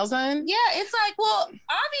 why aren't your nails done? Yeah, it's like, well,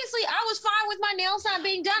 obviously I was fine with my nails not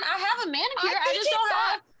being done. I have a manicure. I just don't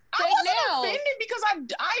have fake nails. Offended because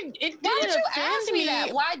it Why didn't did you offend ask me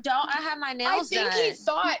that? Why don't I have my nails done? I think he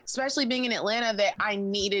thought, especially being in Atlanta, that I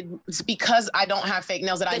needed, because I don't have fake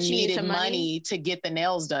nails, that I needed money to get the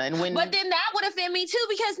nails done. But then that would offend me too,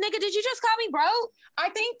 because nigga, did you just call me broke? I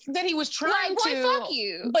think that he was trying boy, to, fuck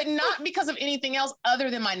you, but not because of anything else other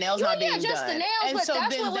than my nails not being just done. The nails, and but so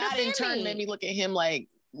that's then what that in turn made me look at him like,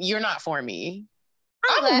 you're not for me.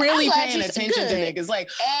 I'm really paying attention to niggas. Like,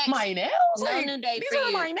 my nails? Like, new day these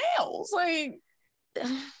are my nails. Like,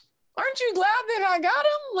 aren't you glad that I got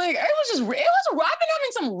them? Like, I've been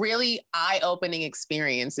having some really eye-opening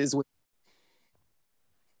experiences with.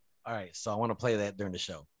 All right, so I want to play that during the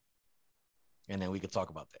show, and then we could talk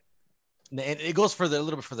about that. And it goes further, a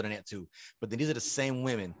little bit further than that too. But then these are the same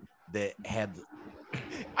women that had.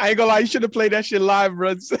 I ain't gonna lie, you should have played that shit live,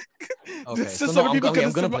 bro. Okay, so no, I'm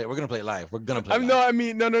gonna play. We're gonna play it live. We're gonna play. No, I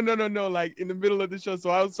mean, no. Like in the middle of the show.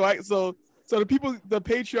 So the people, the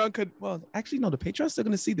Patreon could. Well, actually, no, the Patreon's still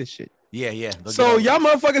gonna see this shit. Yeah. So y'all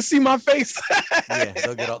motherfuckers see my face. Yeah,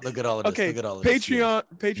 they'll get all of this. Okay,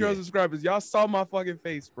 Patreon subscribers, y'all saw my fucking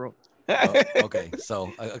face, bro. Okay, so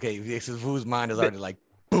whose mind is already like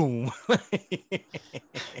boom.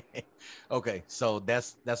 Okay, so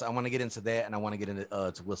that's I want to get into that, and I want to get into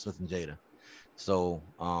to Will Smith and Jada. So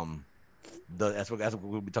that's what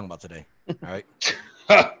we'll be talking about today. All right.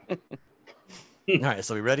 All right.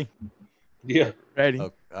 So we ready? Yeah, ready.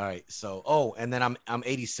 Okay, all right. So and then I'm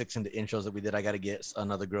 86 in the intros that we did. I got to get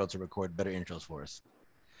another girl to record better intros for us.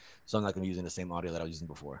 So I'm not gonna be using the same audio that I was using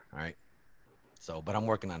before. All right. So, but I'm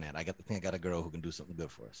working on that. I got a girl who can do something good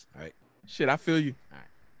for us. All right. Shit, I feel you. All right.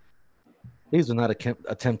 Please do not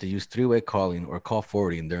attempt to use three-way calling or call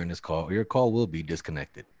forwarding during this call, or your call will be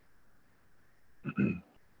disconnected.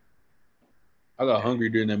 I got hungry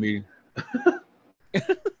during that meeting.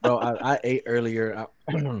 Bro, I ate earlier.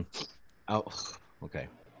 Okay.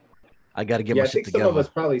 I got to get my shit together. Some of us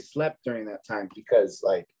probably slept during that time because,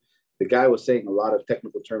 like, the guy was saying a lot of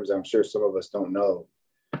technical terms I'm sure some of us don't know.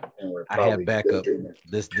 And we're I had backup.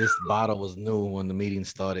 This bottle was new when the meeting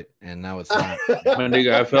started, and now it's not. My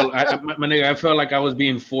nigga, I felt like I was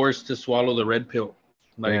being forced to swallow the red pill.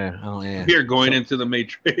 Like, You're going into the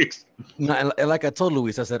Matrix. No, and like I told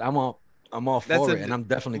Luis, I said I'm all for it, and I'm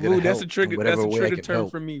definitely gonna help. That's a trigger term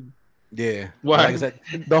for me. Yeah. Why? Like I said,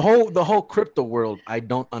 the whole crypto world I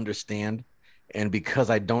don't understand, and because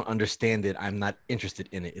I don't understand it, I'm not interested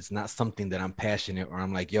in it. It's not something that I'm passionate or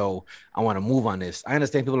I'm like, yo, I want to move on this. I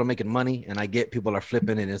understand people are making money, and I get people are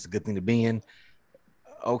flipping, and it's a good thing to be in.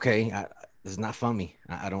 Okay, it's not for me.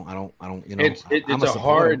 I don't. You know,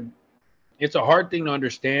 It's a hard thing to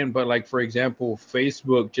understand, but like, for example,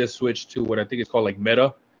 Facebook just switched to what I think is called like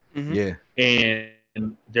Meta. Mm-hmm. Yeah.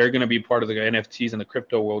 And they're going to be part of the NFTs in the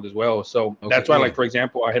crypto world as well. So that's why, like, for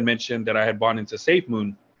example, I had mentioned that I had bought into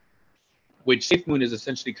SafeMoon, which SafeMoon is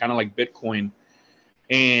essentially kind of like Bitcoin.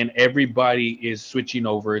 And everybody is switching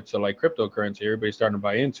over to like cryptocurrency. Everybody's starting to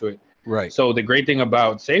buy into it. Right. So the great thing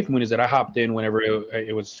about SafeMoon is that I hopped in whenever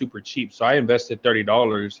it was super cheap. So I invested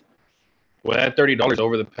 $30. Well, that $30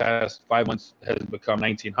 over the past 5 months has become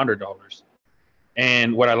 $1,900.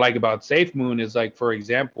 And what I like about SafeMoon is, like, for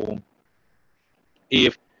example,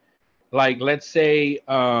 if, like, let's say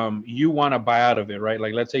you want to buy out of it, right?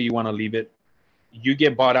 Like, let's say you want to leave it. You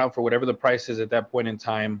get bought out for whatever the price is at that point in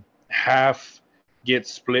time. Half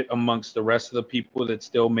gets split amongst the rest of the people that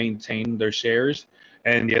still maintain their shares.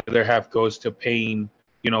 And the other half goes to paying,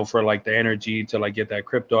 you know, for like the energy to like get that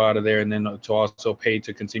crypto out of there, and then to also pay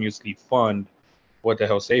to continuously fund what the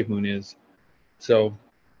hell SafeMoon is. So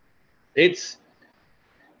it's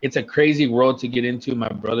a crazy world to get into. My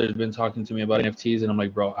brother's been talking to me about NFTs, and I'm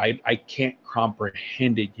like, bro, I can't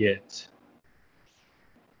comprehend it yet.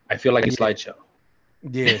 I feel like a slideshow.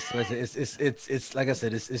 Yes, it's like I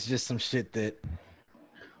said, it's just some shit that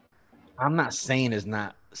I'm not saying is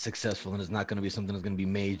not successful and it's not going to be something that's going to be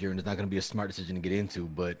major and it's not going to be a smart decision to get into,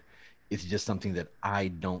 but it's just something that I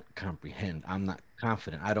don't comprehend. I'm not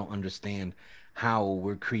confident. I don't understand how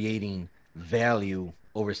we're creating value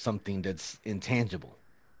over something that's intangible.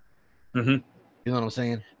 Mm-hmm. You know what I'm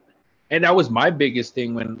saying? And that was my biggest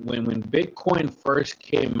thing when Bitcoin first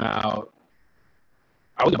came out.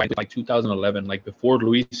 I was like 2011, like before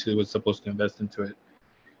Luis was supposed to invest into it.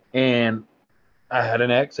 And I had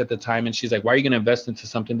an ex at the time, and she's like, why are you going to invest into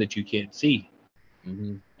something that you can't see?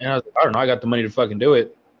 Mm-hmm. And I was like, I don't know. I got the money to fucking do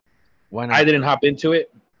it. Why not? I didn't hop into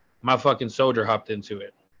it. My fucking soldier hopped into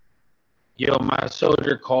it. Yo, my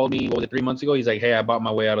soldier called me, what was it, 3 months ago? He's like, hey, I bought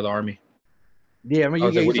my way out of the army. Yeah, I mean, I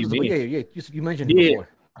was like, what do you mean? You mentioned it before.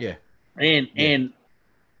 Yeah. And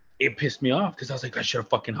it pissed me off because I was like, I should have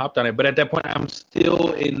fucking hopped on it. But at that point, I'm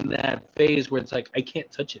still in that phase where it's like, I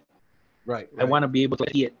can't touch it. Right. I want to be able to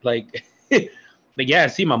see it. Like, yeah, I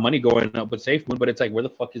see my money going up with SafeMoon, but it's like, where the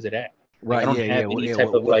fuck is it at? Right. Like, I don't have any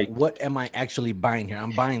type of like. What am I actually buying here?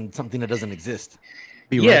 I'm buying something that doesn't exist.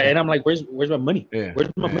 And I'm like, where's my money? Yeah. Where's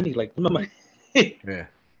my money? Like, where's my money? Yeah.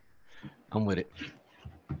 I'm with it.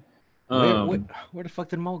 Where the fuck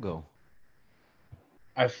did Mo go?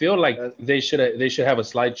 I feel like they should have a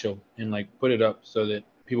slideshow and like put it up so that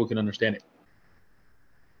people can understand it.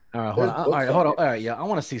 All right, hold on. All right, yeah, I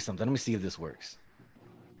want to see something. Let me see if this works.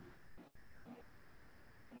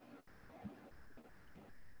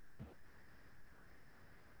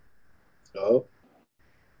 Oh,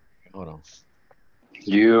 hold on.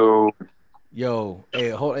 Yo, hey,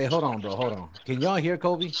 hold on, bro. Hold on. Can y'all hear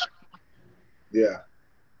Kobe?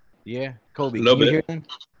 Yeah, Kobe, can you hear him?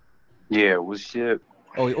 Yeah, what's up?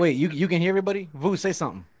 Oh wait, you can hear everybody? Vu, say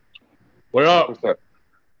something. What up? What's up?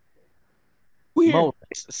 Mo,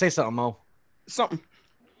 say something, Mo. Something.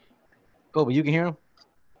 Kobe, you can hear him?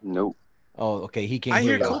 Nope. Oh, okay. He can't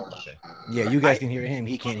hear you. Kobe. Yeah, you guys can hear him.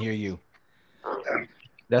 He can't hear you.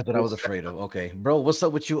 That's what I was afraid of. Okay, bro, what's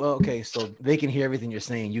up with you? Okay, so they can hear everything you're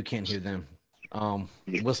saying. You can't hear them.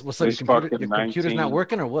 What's up? Your computer's not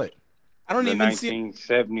working or what? I don't even see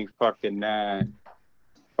 1970 fucking 9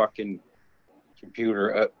 fucking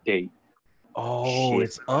computer update. Oh, shit.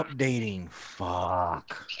 It's updating.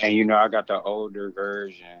 Fuck. And you know, I got the older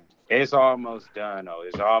version. It's almost done, though.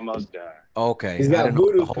 It's almost done. Okay. He's got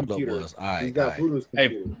Voodoo's computer. computer. Was. All right, he's got Voodoo's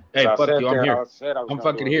computer. Hey, fuck you. I'm here. I'm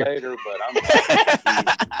fucking here. Later, but I'm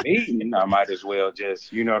meeting. I might as well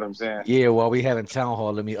just, you know what I'm saying? Yeah, while we having town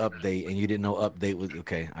hall, let me update. And you didn't know update was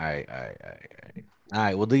okay. All right. All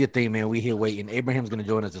right, well, do your thing, man. We here waiting. Abraham's gonna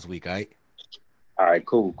join us this week, all right? All right,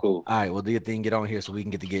 cool. All right, well, do your thing. Get on here so we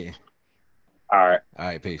can get to getting. All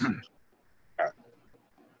right, peace.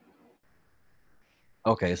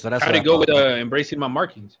 Okay, so that's how to go with embracing my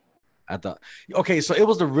markings. I thought. Okay, so it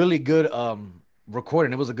was a really good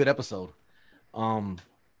recording. It was a good episode.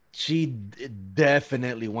 She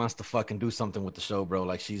definitely wants to fucking do something with the show, bro.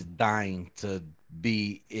 Like she's dying to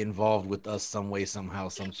be involved with us some way, somehow,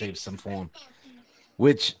 some shape, some form.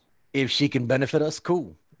 Which, if she can benefit us,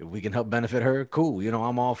 cool. If we can help benefit her, cool. You know,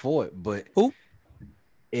 I'm all for it. But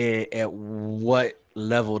at what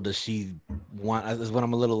level does she want? Is what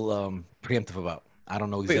I'm a little preemptive about. I don't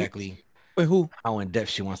know exactly how in depth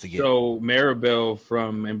she wants to get. So Maribel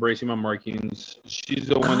from Embracing My Markings, she's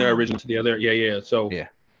the one that originally to the other. Yeah. So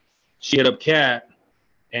she hit up Kat,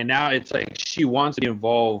 and now it's like she wants to be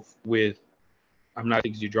involved with. I'm not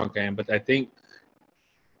thinking you drunk I am, but I think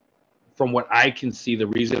from what I can see, the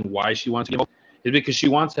reason why she wants to get involved is because she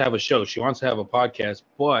wants to have a show. She wants to have a podcast,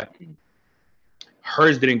 but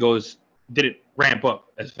hers didn't ramp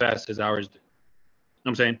up as fast as ours did. You know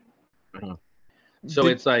what I'm saying? Uh-huh. So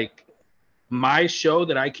it's like my show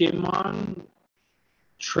that I came on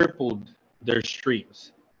tripled their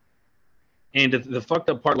streams. And the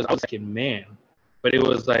fucked up part was I was like, man, but it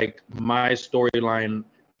was like my storyline,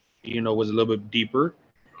 you know, was a little bit deeper.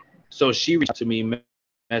 So she reached out to me,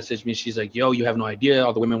 messaged me. She's like, yo, you have no idea.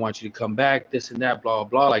 All the women want you to come back, this and that, blah,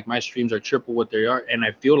 blah. Like my streams are triple what they are. And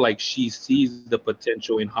I feel like she sees the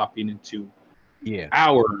potential in hopping into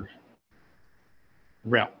our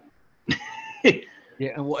realm.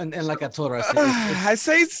 Yeah, and like I told her, I said, I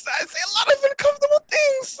say a lot of uncomfortable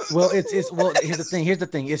things. Well, here's the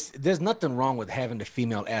thing. There's nothing wrong with having the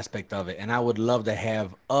female aspect of it, and I would love to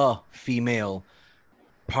have a female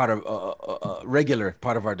part of a regular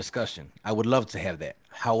part of our discussion. I would love to have that.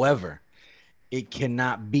 However, it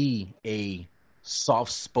cannot be a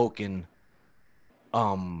soft-spoken,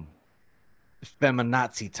 feminazi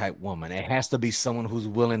type woman. It has to be someone who's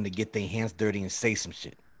willing to get their hands dirty and say some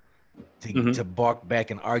shit. To bark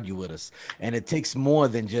back and argue with us. And it takes more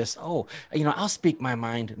than just, I'll speak my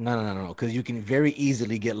mind. No. Because you can very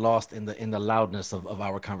easily get lost in the loudness of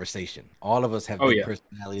our conversation. All of us have big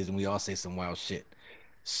personalities and we all say some wild shit.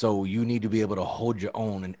 So you need to be able to hold your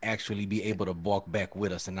own and actually be able to bark back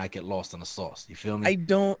with us and not get lost in the sauce. You feel me? I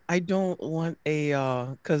don't want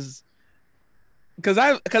a because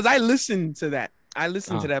I listened to that. I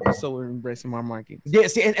listened to that episode with Embracing My Markings. Yeah,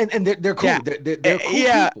 see, and they're cool. Yeah. They're cool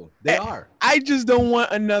people. They are. I just don't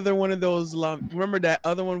want another one of those. Remember that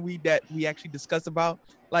other one we actually discussed about,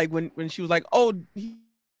 like when she was like, "Oh,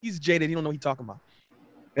 he's jaded. He don't know what he's talking about."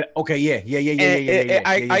 Okay,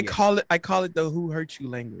 I call it the who hurt you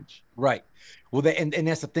language. Right. Well, and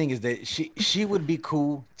that's the thing is that she would be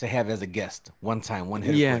cool to have as a guest one time, one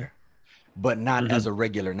hit quitter, but not as a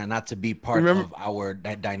regular, not to be part of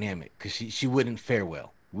that dynamic because she wouldn't fare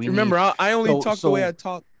well. I only talk the way I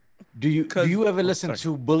talk. Do you ever listen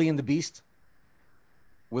to Bully and the Beast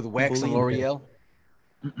with Wax and L'Oreal?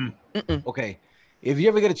 Okay. If you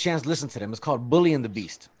ever get a chance, listen to them. It's called Bully and the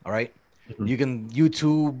Beast. All right. You can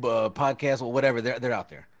YouTube, podcast, or whatever. They're out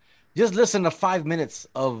there. Just listen to 5 minutes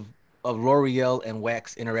of L'Oreal and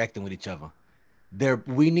Wax interacting with each other.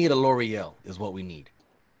 We need a L'Oreal is what we need.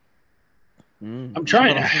 I'm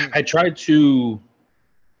trying. I tried to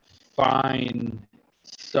find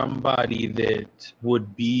somebody that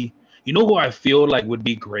would be, you know, who I feel like would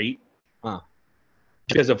be great,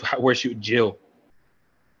 because of where she Jill.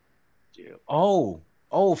 Okay.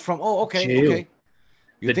 Jill. Okay.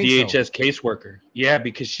 The DHS caseworker. Yeah,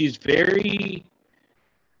 because she's very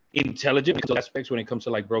intelligent in aspects when it comes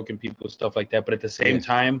to like broken people, stuff like that. But at the same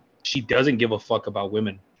time, she doesn't give a fuck about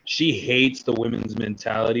women. She hates the women's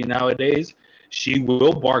mentality nowadays. She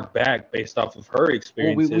will bark back based off of her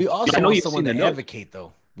experiences. Well, we also want someone to advocate,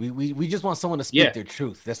 though. We just want someone to speak their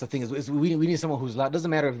truth. That's the thing is we need someone who's loud.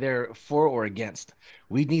 Doesn't matter if they're for or against.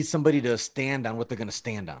 We need somebody to stand on what they're going to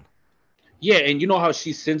stand on. Yeah, and you know how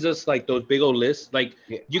she sends us like those big old lists? Like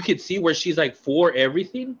you could see where she's like for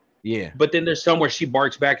everything. Yeah. But then there's some where she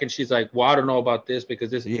barks back and she's like, well, I don't know about this because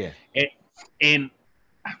this. Yeah. And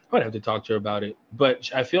I would have to talk to her about it. But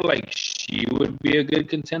I feel like she would be a good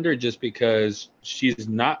contender just because she's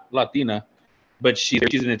not Latina, but she's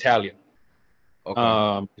an Italian.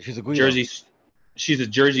 Okay. She's a Jersey. She's a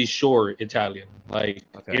Jersey Shore Italian, like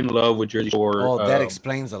in love with Jersey Shore. Oh, that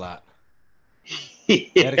explains a lot.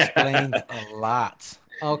 That explains a lot.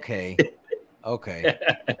 Okay.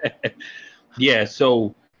 Yeah.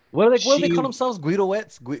 So what do they call themselves?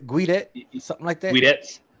 Guidoettes, Guidette, something like that.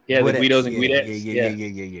 Guidettes. Yeah, the Guidos and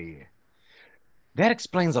Guidettes. Yeah. That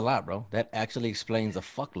explains a lot, bro. That actually explains a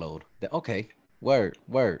fuckload. Word.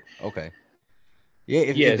 Okay. Yeah,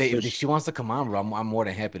 if she wants to come on, bro, I'm more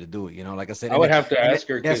than happy to do it. You know, like I said, I would have to ask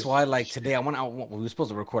her. That's why, like today, we were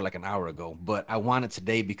supposed to record like an hour ago, but I want it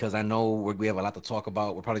today because I know we have a lot to talk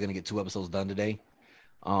about. We're probably gonna get 2 episodes done today.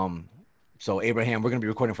 So Abraham, we're gonna be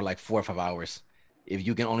recording for like 4 or 5 hours. If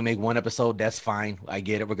you can only make 1 episode, that's fine. I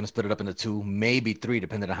get it. We're gonna split it up into 2, maybe 3,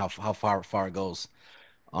 depending on how far it goes.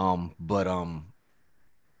 But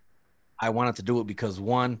I wanted to do it because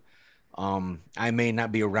one. I may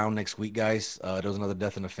not be around next week, guys. There was another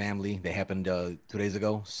death in the family that happened 2 days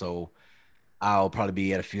ago, so I'll probably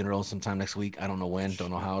be at a funeral sometime next week. I don't know when,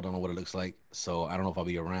 don't know how, don't know what it looks like, so I don't know if I'll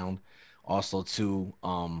be around. Also, too,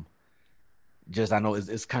 just I know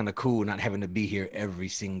it's kind of cool not having to be here every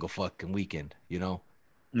single fucking weekend, you know.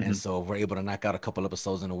 And so if we're able to knock out a couple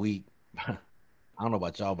episodes in a week, I don't know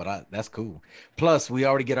about y'all, but that's cool. Plus, we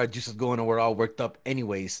already get our juices going and we're all worked up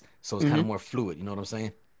anyways, so it's kind of more fluid. You know what I'm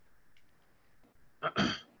saying?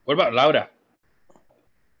 What about Laura?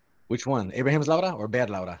 Which one? Abraham's Laura or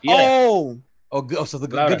bad Laura? Yeah. So the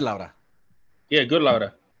good Laura. Yeah, good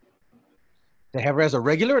Laura. To have her as a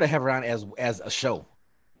regular or to have her on as a show?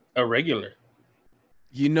 A regular.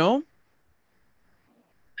 You know?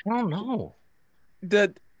 I don't know.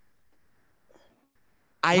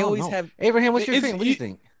 I always have Abraham, what's your thing? What do you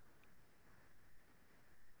think?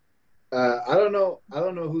 I don't know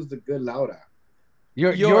who's the good Laura.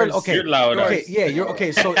 You're okay. You're Laura. Okay, yeah, you're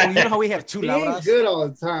okay. So you know how we have 2 Lauras? He's good all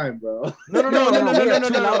the time, bro. No. We have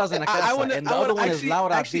 2 Lauras in the casa, and the other one is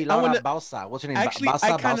Laura B. Laura Bausa. What's her name?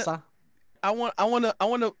 Bausa. I want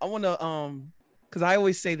to because I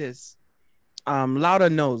always say this. Laura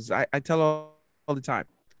knows. I tell her all the time.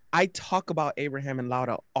 I talk about Abraham and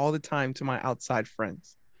Laura all the time to my outside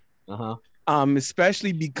friends.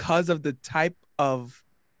 Especially because of the type of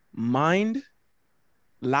mind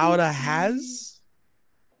Laura has.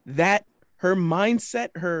 That her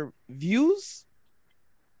mindset, her views.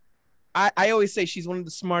 I always say she's one of the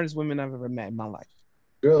smartest women I've ever met in my life.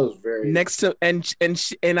 Girl's very next to and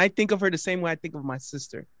I think of her the same way I think of my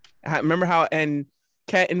sister. Remember how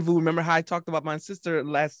Kat and Vu. Remember how I talked about my sister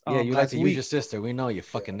last? Yeah, you last like to week? use your sister. We know you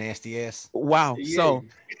fucking nasty ass. Wow. Yeah. So,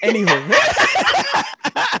 anywho,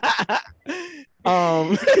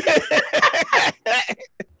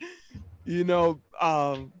 you know,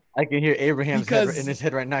 I can hear Abraham's in his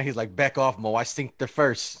head right now. He's like, "Back off, Mo. I synced her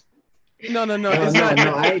first." No. No,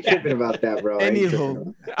 I ain't tripping about that, bro.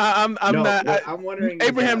 Anywho, I'm not. I'm wondering.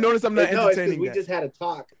 Abraham, notice I'm not entertaining. We just had a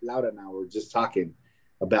talk. Laura and I were just talking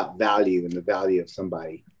about value and the value of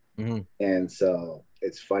somebody, and so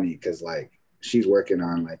it's funny because like she's working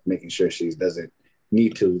on like making sure she doesn't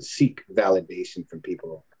need to seek validation from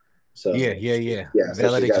people. So yeah. So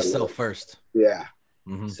Validate yourself first. Yeah.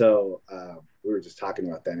 Mm-hmm. So we were just talking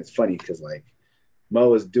about that. And it's funny because like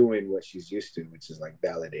Mo is doing what she's used to, which is like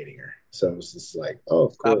validating her. So it's just like, oh,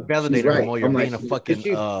 cool. Stop validating her, Mo. You're being a fucking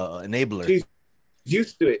enabler. She's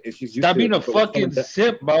used to it, and she's used Stop to being it. a fucking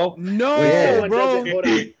simp, bro. No, bro. Hold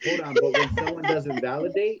on. But when someone doesn't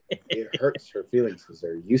validate, it hurts her feelings because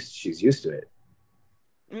she's used to it.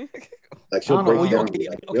 Like she'll break down.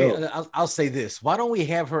 Okay. I'll say this. Why don't we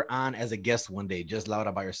have her on as a guest one day, just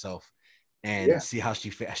Laura by herself, and see how she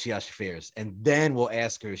fares, and then we'll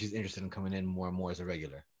ask her if she's interested in coming in more and more as a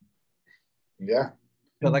regular. Yeah.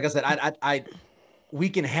 Because like I said, we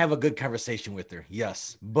can have a good conversation with her,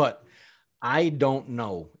 yes, but I don't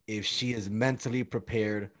know if she is mentally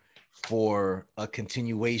prepared for a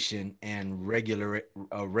continuation and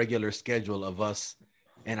a regular schedule of us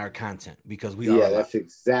and our content, because we are that's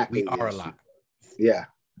exactly we are a lot. Yeah.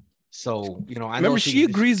 So I remember she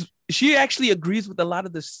agrees. She actually agrees with a lot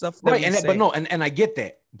of the stuff that we say. But no, and I get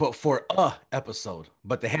that. But for a episode,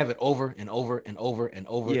 but to have it over and over and over and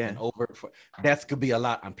over and over, that could be a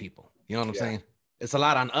lot on people. You know what I'm saying? It's a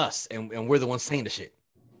lot on us, and we're the ones saying the shit.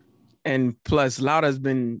 And plus, Laura's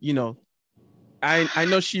been, I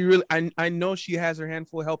know she really, I know she has her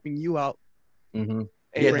handful helping you out. Mm-hmm.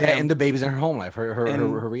 Yeah, that and the babies in her home life,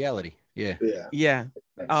 her reality. Yeah.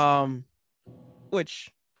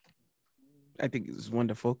 Which I think is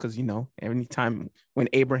wonderful because anytime when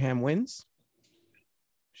Abraham wins,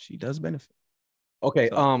 she does benefit. Okay,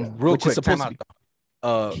 real quick, time out.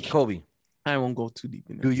 Kobe, I won't go too deep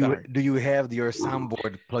in it. Do you have your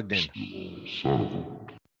soundboard plugged in?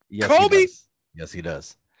 Yes, Kobe. Yes, he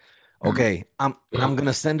does. Okay, I'm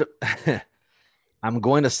gonna send. I'm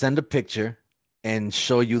going to send a picture and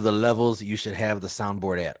show you the levels you should have the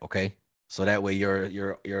soundboard at. Okay, so that way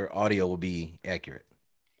your audio will be accurate.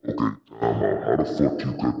 Okay, how the fuck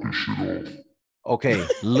you cut this shit off? Okay,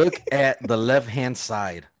 look at the left-hand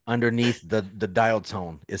side underneath the dial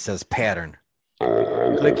tone. It says pattern.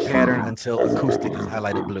 Click pattern until acoustic is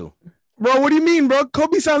highlighted blue. Bro, what do you mean, bro?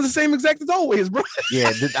 Kobe sounds the same exact as always, bro.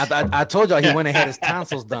 Yeah, I told y'all he went and had his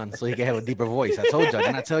tonsils done so he can have a deeper voice. I told y'all,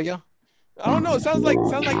 didn't I tell y'all? I don't know. It sounds like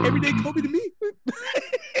everyday Kobe to me.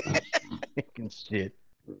 Shit.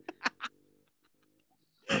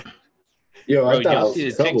 Yo, bro, y'all see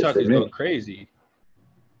the TikTok is going crazy.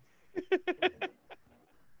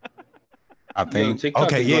 I think.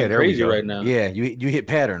 Okay, yeah, there we go. Right now. Yeah, you hit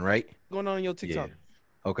pattern, right? What's going on your TikTok?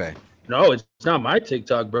 Yeah. Okay. No, it's not my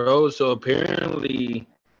TikTok, bro. So apparently,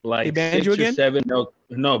 like 6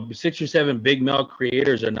 or 7 big male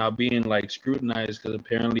creators are now being like scrutinized because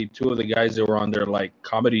apparently 2 of the guys that were on their like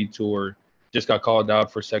comedy tour just got called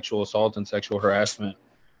out for sexual assault and sexual harassment.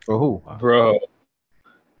 For who? Bro,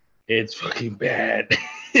 it's fucking bad.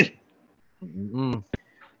 Mm-hmm.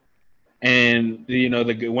 And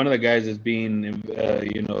one of the guys is being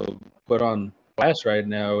put on blast right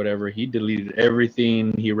now or whatever. He deleted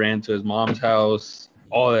everything. He ran to his mom's house.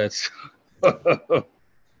 All that stuff.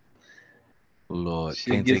 Lord,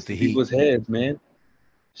 she gets to people's heads, man.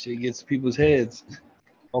 She gets people's heads.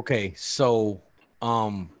 Okay, so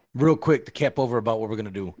real quick to cap over about what we're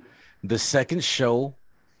gonna do. The second show,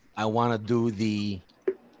 I want to do the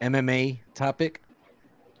MMA topic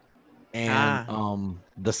and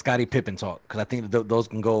the Scottie Pippen talk because I think those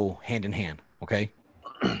can go hand in hand. Okay.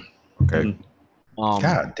 Okay.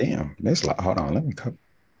 God damn, that's like. Hold on, let me cut.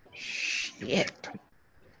 Shit.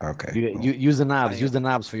 Okay. You use the knobs. Use the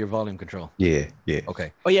knobs for your volume control. Yeah.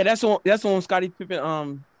 Okay. Oh yeah, that's one Scottie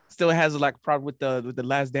Pippen still has like a problem with the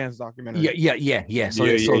Last Dance documentary. Yeah. So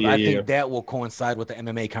I think that will coincide with the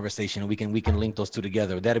MMA conversation, and we can link those two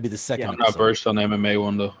together. That'll be the second. I'm not versed on the MMA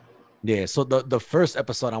one though. Yeah. So the first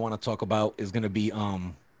episode I want to talk about is gonna be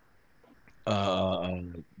the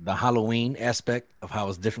Halloween aspect of how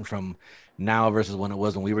it's different from now versus when it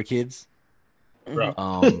was when we were kids.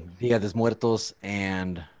 Dia de Muertos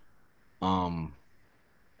and what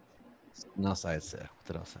else I said? What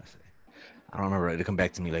did else I say? I don't remember. It'll come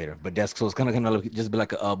back to me later. But that's so it's gonna just be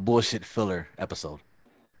like a bullshit filler episode.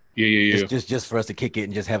 Yeah. Just for us to kick it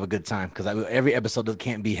and just have a good time because every episode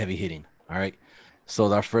can't be heavy hitting. All right.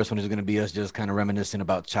 So our first one is gonna be us just kind of reminiscing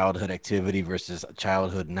about childhood activity versus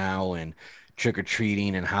childhood now and trick or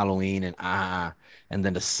treating and Halloween and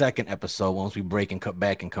then the second episode, once we break and cut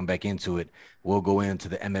back and come back into it, we'll go into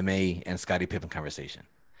the MMA and Scottie Pippen conversation.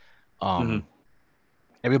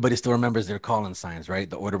 Everybody still remembers their calling signs, right?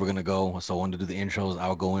 The order we're gonna go. So I want to do the intros.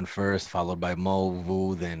 I'll go in first, followed by Mo,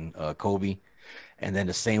 Vu, then Kobe. And then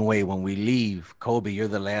the same way when we leave, Kobe, you're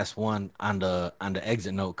the last one on the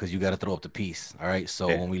exit note because you got to throw up the piece. All right. So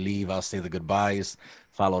when we leave, I'll say the goodbyes,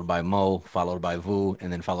 followed by Mo, followed by Vu,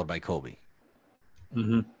 and then followed by Kobe.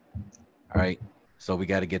 Mm-hmm. All right. So we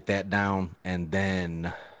got to get that down, and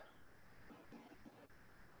then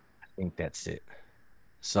I think that's it.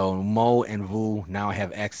 So Mo and Vu now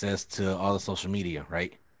have access to all the social media,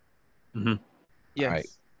 right? Mm-hmm. Yes.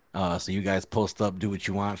 All right. So you guys post up, do what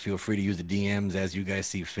you want. Feel free to use the DMs as you guys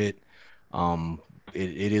see fit.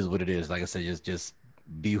 It is what it is. Like I said, just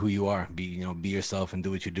be who you are. Be yourself and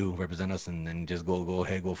do what you do. Represent us, and then just go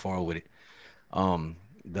ahead, go forward with it.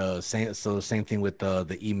 The same thing with the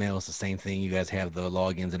emails. The same thing. You guys have the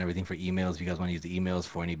logins and everything for emails. If you guys want to use the emails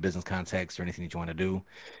for any business contacts or anything that you want to do,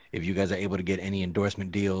 if you guys are able to get any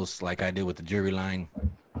endorsement deals, like I did with the Jury Line,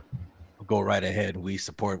 go right ahead. We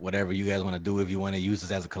support whatever you guys want to do. If you want to use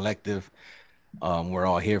us as a collective, we're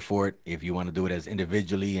all here for it. If you want to do it as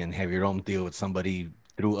individually and have your own deal with somebody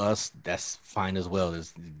through us, that's fine as well.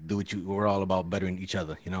 We're all about bettering each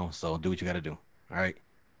other, so do what you got to do. All right.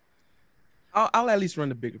 I'll at least run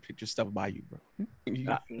the bigger picture stuff by you, bro.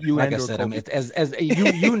 You like I said, I mean, as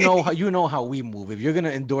you know how we move. If you're gonna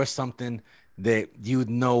endorse something that you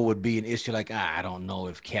know would be an issue, like I don't know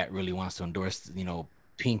if Cat really wants to endorse,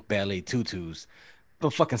 pink ballet tutus,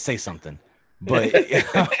 but fucking say something. But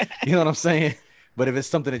you know what I'm saying? But if it's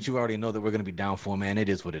something that you already know that we're gonna be down for, man, it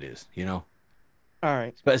is what it is, All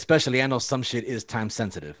right. But especially, I know some shit is time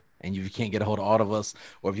sensitive, and you can't get a hold of all of us,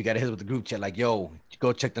 or if you got to hit with the group chat, like, yo,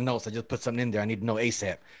 go check the notes. I just put something in there. I need to know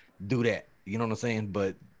ASAP. Do that. You know what I'm saying?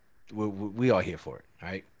 But we are here for it. All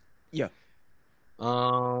right. Yeah.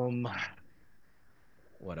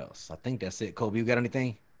 What else? I think that's it. Kobe, you got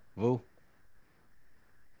anything? Vu?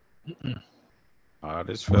 I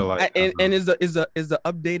just feel like and is the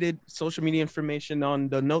updated social media information on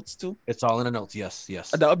the notes too? It's all in the notes. Yes. The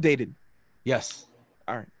updated. Yes.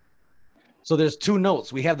 All right. So there's two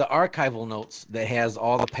notes. We have the archival notes that has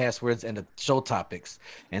all the passwords and the show topics,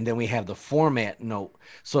 and then we have the format note.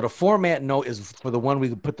 So the format note is for the one we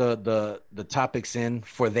could put the topics in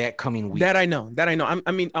for that coming week. That I know.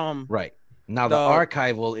 Right. Now the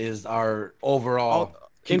archival is our overall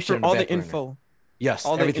all the info. Yes,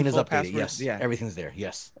 everything is updated. Passwords. Yes, everything's there.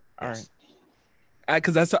 Yes. All right.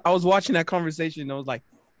 Because I was watching that conversation and I was like,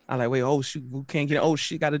 wait, oh shoot, we can't get it. Oh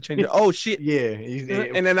shit, gotta change it. Oh shit. Yeah.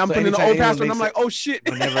 And then I'm putting in the old password and I'm like, oh shit.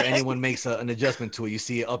 Whenever anyone makes an adjustment to it, you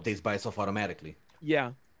see it updates by itself automatically.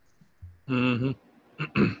 Yeah.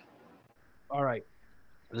 Mm-hmm. All right.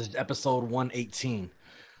 This is episode 118.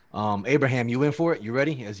 Abraham, you in for it? You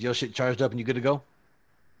ready? Is your shit charged up and you good to go?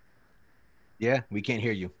 Yeah, we can't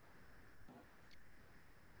hear you.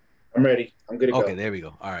 I'm ready. I'm good to go. Okay, there we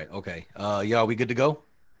go. All right. Okay. Y'all, we good to go?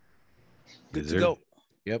 Good to go.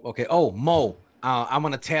 Yep. Okay. Oh, Mo, I'm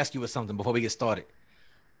gonna task you with something before we get started.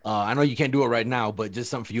 I know you can't do it right now, but just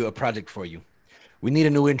something for you, a project for you. We need a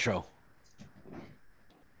new intro.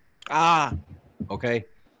 Okay.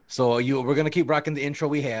 So we're gonna keep rocking the intro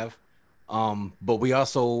we have, but we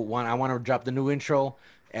also I want to drop the new intro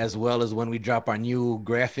as well as when we drop our new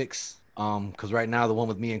graphics. Because right now the one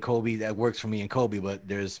with me and Kobe that works for me and Kobe, but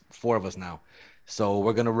there's 4 of us now, so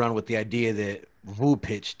we're gonna run with the idea that Vu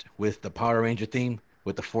pitched with the Power Ranger theme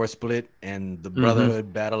with the 4 split and the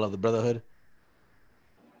Brotherhood Battle of the Brotherhood.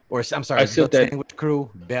 Or I'm sorry, the Sandwich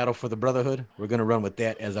Crew Battle for the Brotherhood. We're gonna run with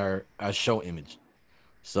that as our show image.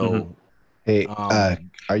 So, hey,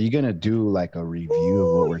 are you gonna do like a review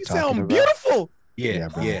of what we're talking about? Beautiful.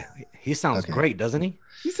 Yeah. He sounds great, doesn't he?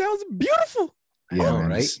 He sounds beautiful. Yeah, man,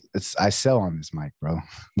 right. It's I sell on this mic, bro.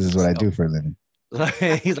 This is what I do for a living.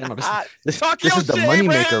 He's like, no, this is the shit,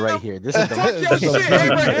 moneymaker right here. This is the talk your shit,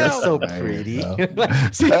 Abraham. That's so pretty.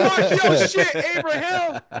 Talk your shit,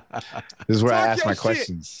 Abraham. This is where I ask my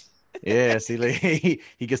questions. Yeah, see, like, he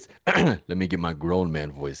gets. Let me get my grown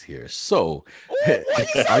man voice here. So,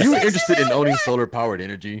 are you interested in owning solar powered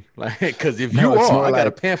energy? Like, because if you are, I got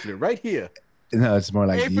a pamphlet right here. No, it's more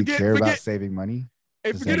like, do you care about saving money?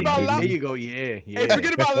 Hey, forget about Lauda. There you go. Yeah. Hey,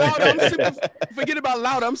 forget about Lauda. Forget about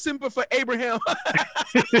Lauda. I'm simping for Abraham.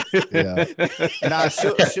 Yeah. Nah,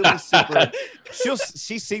 she'll be super.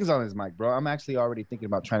 She sings on his mic, bro. I'm actually already thinking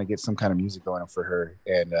about trying to get some kind of music going for her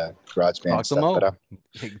and GarageBand. Talk to Mo.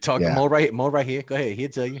 Talk to Mo right here. Go ahead. He'll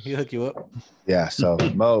tell you. He'll hook you up. Yeah. So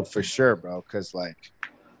Mo for sure, bro. Because like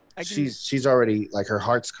she's already like her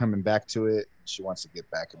heart's coming back to it. She wants to get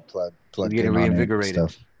back and plug in reinvigorated on it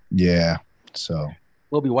and stuff. Yeah. So.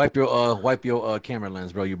 Moby, wipe your camera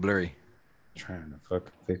lens, bro. You blurry. Trying to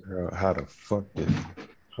figure out how to fuck this.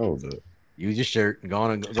 Hold up. Use your shirt. Go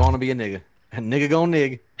on and be a nigga. Nigga gon'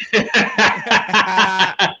 nig.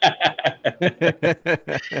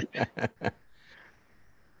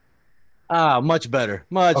 Much better.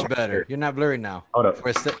 Much better. You're not blurry now. Hold up.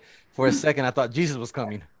 For a second, I thought Jesus was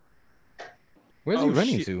coming. Where's he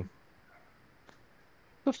running to?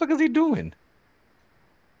 What the fuck is he doing?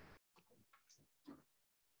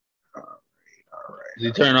 Is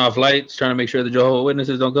he turning off lights, trying to make sure the Jehovah's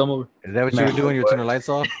Witnesses don't come over? Is that what you were doing? You were turning the lights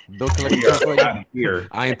off? Bill collecting here.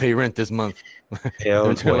 I ain't pay rent this month.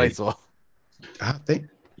 Hell, turn the lights off. I think.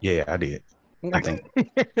 Yeah, I did. I think.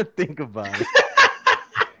 Think about it.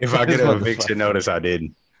 If I get an eviction notice, I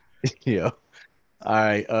didn't. Yeah. All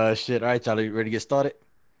right. Shit. All right, y'all. You ready to get started?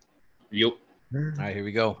 Yep. All right. Here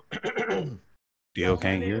we go. Still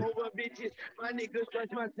can't hear. Why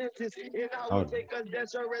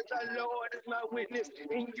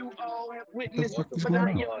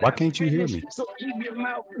can't you hear me? So keep your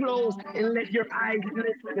mouth closed and let your eyes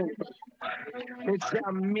listen. It's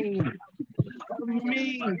me.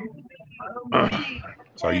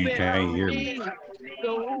 So you can't hear me.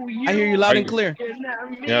 I hear you loud and clear.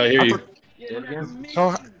 Yeah, I hear you.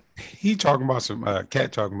 So he talking about some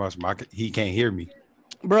cat talking about some. He can't hear me.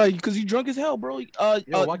 Bro, because you drunk as hell, bro. Yo,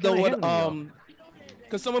 why can't I hear me,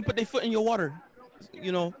 because someone put their foot in your water.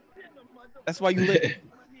 You know, that's why you lit.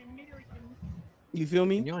 You feel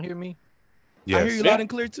me? You don't hear me? Yes. I hear you loud and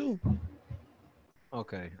clear too.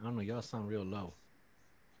 Okay. I don't know. Y'all sound real low.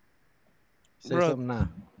 Say Bro, something now.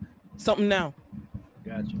 Something now.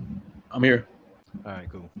 Gotcha. I'm here. All right,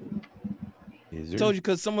 cool. Told you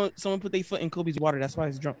because someone put their foot in Kobe's water. That's why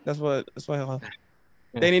he's drunk. That's why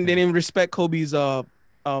they didn't respect Kobe's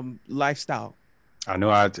lifestyle. I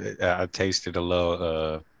know. I tasted a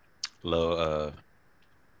little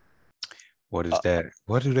what is that?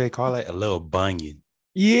 What do they call it? A little bunion.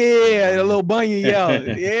 Yeah, a little bunion. Yeah,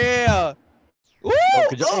 yeah. Woo!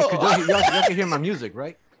 Y'all can hear my music,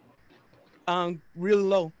 right? Really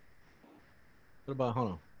low. What about?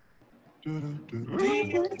 Hold on.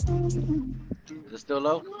 Is it still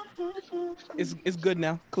low? It's good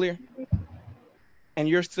now, clear. And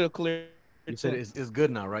you're still clear. You said it's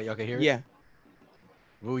good now, right? Y'all can hear it? Yeah.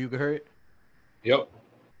 Woo, you can hear it? Yep.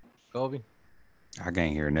 Kobe? I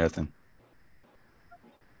can't hear nothing.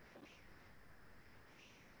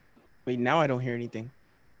 Wait, now I don't hear anything.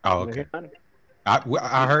 Oh, okay.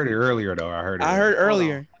 I heard it earlier though. I heard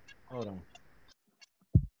earlier. Hold on.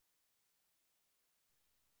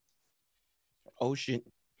 Oh shit.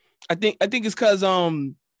 I think it's cause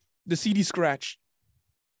the CD scratch.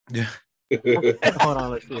 Yeah. Hold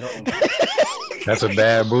on, let's see. Hold on. That's a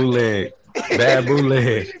bad bootleg. Bad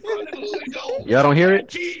bootleg. Y'all don't hear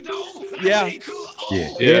it? Yeah.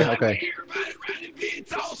 Yeah. Okay.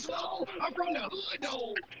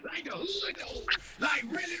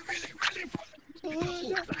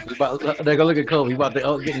 They go look at Kobe. He about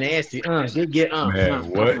to get nasty. Man,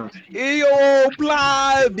 what? Yo,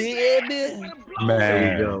 blah, baby.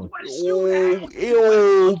 Man. There we go.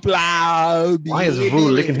 Yo, blah, baby. Why is Vu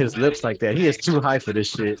licking his lips like that? He is too high for this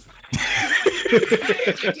shit.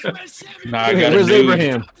 Nah, I got Where's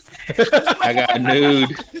Abraham? I got a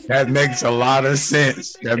nude. That makes a lot of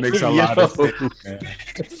sense. That makes a lot of sense, man.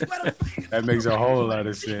 That makes a whole lot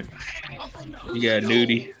of sense. You got a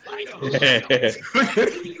nudie.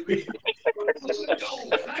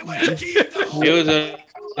 It was a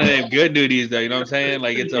one of them good nudies though, you know what I'm saying?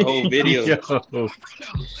 Like it's a whole video. And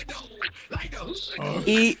I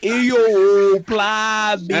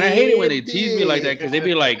hate it when they tease me like that because they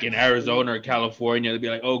be like in Arizona or California, they'd be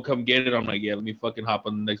like, "Oh, come get it." I'm like, "Yeah, let me fucking hop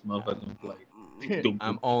on the next motherfucking flight."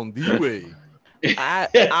 I'm on the way.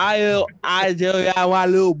 I just got my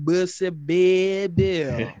little bussy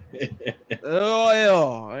baby. Oh yeah.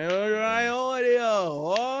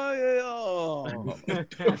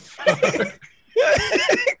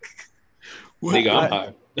 Nigga, I'm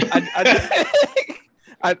high.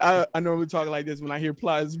 I normally talk like this when I hear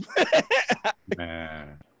Plies.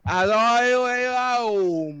 Man. I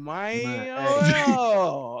was in my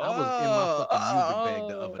fucking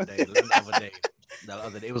music bag the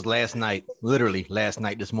other day. It was last night, literally last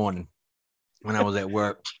night this morning when I was at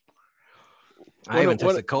work. I even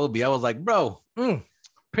texted Kobe. I was like, bro,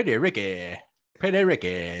 pretty Ricky. That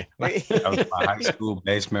was my high school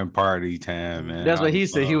basement party time, man. That's what he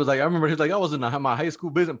said. He was like, I remember he was like, I was in my high school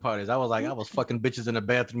basement parties. I was like, I was fucking bitches in the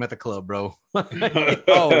bathroom at the club, bro.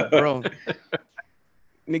 Oh, bro.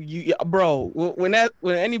 Nigga, bro, when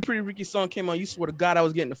any Pretty Ricky song came on, you swear to God I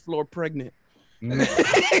was getting the floor pregnant.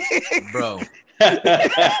 Bro.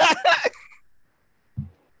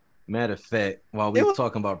 Matter of fact, while we were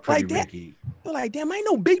talking about Pretty Ricky, they're like, damn, I ain't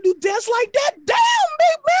no big dude dance like that. Damn,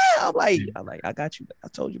 man. I'm like, I got you. I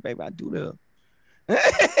told you, baby, I do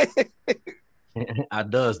the. I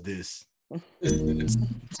does this.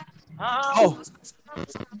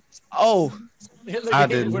 Oh. I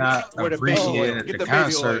did not where the baby oil. appreciate Get the the baby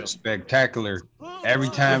concert oil. spectacular. Every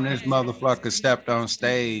time this motherfucker stepped on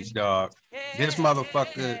stage, dog, this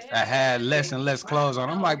motherfucker had less and less clothes on.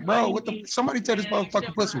 I'm like, bro, what the? Somebody tell this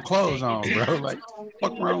motherfucker put some clothes on, bro. Like,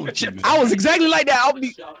 what's wrong with you, man? I was exactly like that.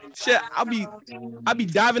 I'll be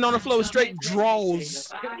diving on the floor with straight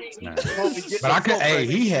draws. Nah. But I could. Hey,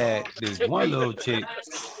 he had this one little chick.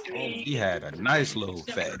 He had a nice little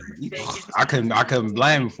fat. I couldn't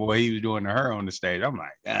blame him for what he was doing to her on the stage. I'm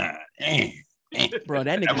like, God damn. Bro,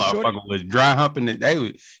 that motherfucker was dry humping it. They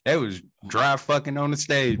was dry fucking on the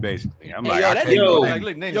stage, basically. I'm like, that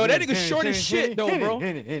nigga short as shit though, bro.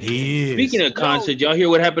 He is. Speaking of concert, y'all hear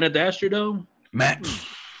what happened at the Astrodome? Man,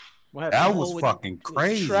 that was fucking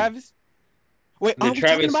crazy. Travis? Wait, the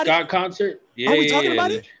Travis Scott concert? Yeah, are we talking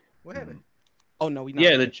about the, it? What happened? Oh no, we not.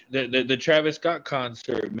 Yeah, the Travis Scott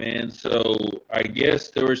concert, man. So I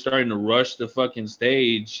guess they were starting to rush the fucking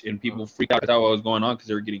stage, and people freaked out what was going on because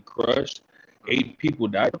they were getting crushed. 8 people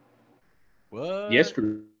died. What?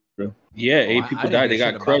 Yesterday. Yeah, 8 people died. They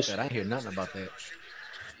got crushed. I didn't hear nothing about that.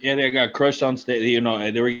 Yeah, they got crushed on stage. You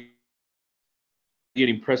know, they were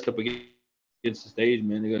getting pressed up against the stage,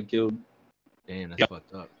 man. They got killed. Damn, that's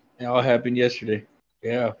fucked up. It all happened yesterday.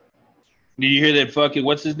 Yeah. Did you hear that fucking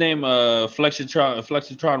what's his name?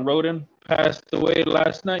 Flexitron Roden passed away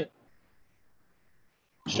last night.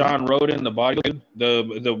 Sean Roden, the bodybuilder,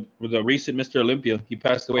 the recent Mr. Olympia, he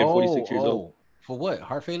passed away at 46 years old. For what?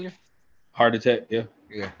 Heart failure? Heart attack. Yeah.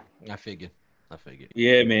 Yeah, I figured.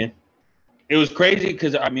 Yeah, man. It was crazy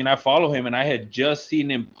because I mean I follow him and I had just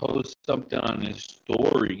seen him post something on his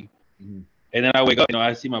story. Mm-hmm. And then I wake up,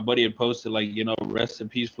 I see my buddy had posted like, rest in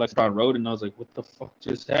peace, Flexitron Roden, and I was like, what the fuck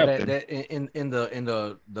just happened? In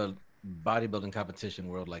the bodybuilding competition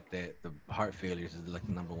world like that, the heart failures is like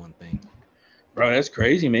the number one thing. Bro, that's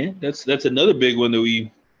crazy, man. That's another big one that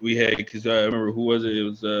we had because I remember who was it? It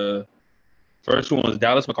was first one was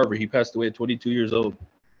Dallas McCarver. He passed away at 22 years old.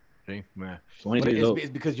 See, man. 22 years old. It's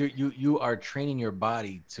because you are training your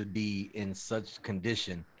body to be in such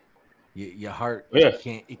condition. Your heart it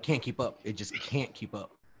can't keep up. It just can't keep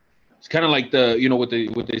up. It's kind of like what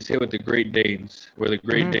they say with the Great Danes, where the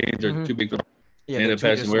Great Danes are too big for yeah, and they're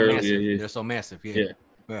passing away. Yeah, they're so massive. Yeah.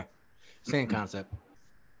 Same concept.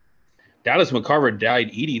 Dallas McCarver died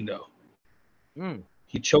eating though.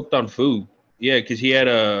 He choked on food. Yeah, because he had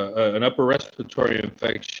an upper respiratory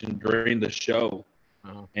infection during the show,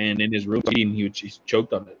 and in his room eating, he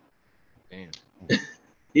choked on it. Damn.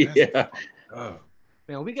 Yeah.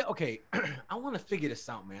 Man, we got okay. I want to figure this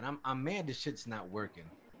out, man. I'm mad this shit's not working.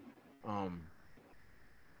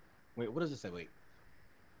 Wait, what does it say? Wait.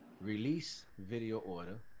 Release video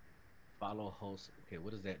order. Follow host. Okay,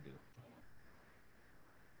 what does that do?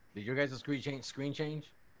 Did your guys' screen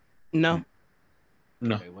change? No.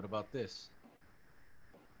 No. Okay, what about this?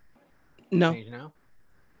 No. Change now?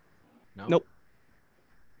 No. Nope.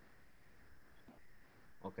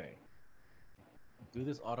 Okay. Do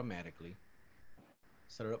this automatically.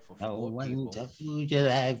 Set it up for 4 people. Told your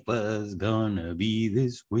life was gonna be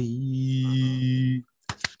this way.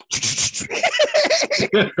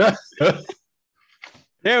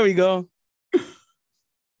 There we go.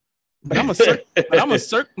 But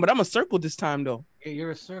I'm a circle this time though. Yeah,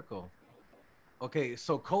 you're a circle. Okay,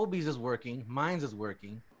 so Kobe's is working, mine's is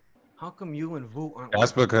working. How come you and Vu aren't?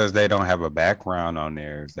 That's because they don't have a background on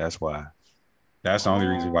theirs. That's why. That's the only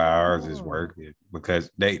reason why ours is working, because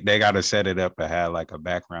they got to set it up to have like a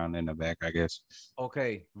background in the back, I guess.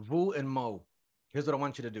 Okay, Vu and Mo, here's what I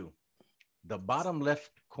want you to do. The bottom left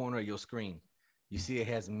corner of your screen, you see it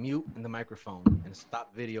has mute in the microphone and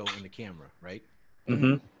stop video in the camera, right?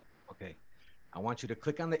 Mm-hmm. Okay, I want you to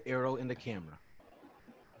click on the arrow in the camera.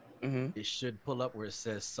 Mm-hmm. It should pull up where it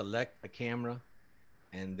says select a camera,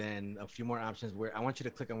 and then a few more options where I want you to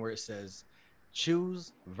click on where it says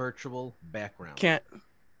choose virtual background. Can't.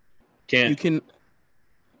 You can.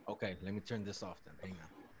 Okay, let me turn this off then. Hang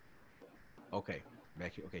on. Okay,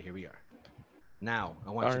 back here. Okay, here we are. Now I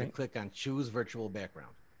want you to click on choose virtual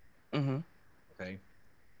background. Mm-hmm. Okay.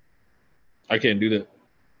 I can't do that.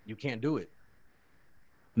 You can't do it.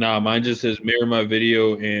 Nah, mine just says mirror my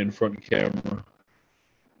video and front camera.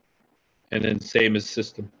 And then same as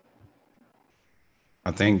system.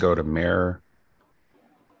 I think go to mirror.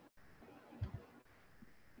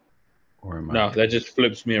 No, that just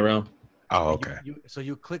flips me around. Oh, okay. So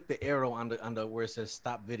you click the arrow on the where it says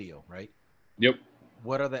stop video, right? Yep.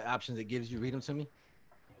 What are the options it gives you? Read them to me.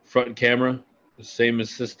 Front camera, the same as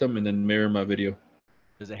system, and then mirror my video.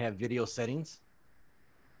 Does it have video settings?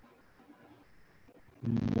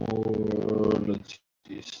 More, let's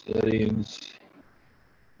see, settings,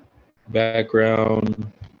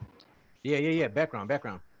 background. Yeah. Background.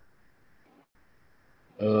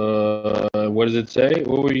 What does it say?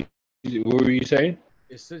 What were you saying?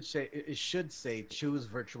 It should say choose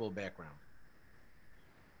virtual background.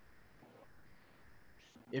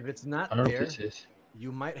 If it's not I don't know there, if this is.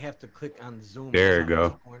 you might have to click on Zoom. There you in the top go.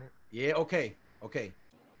 left corner. Yeah. Okay.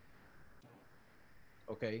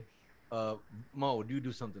 Mo,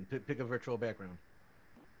 do something. Pick a virtual background.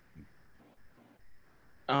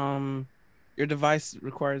 Your device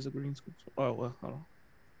requires a green screen. Oh well, hold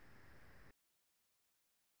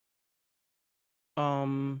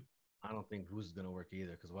on. I don't think who's gonna work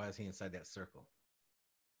either. Because why is he inside that circle?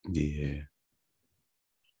 Yeah.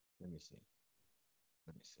 Let me see.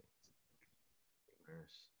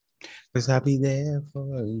 Cause I'll be there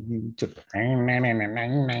for you.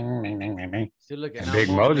 See, look at And Big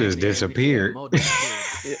Mo just disappeared.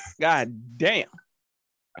 God damn.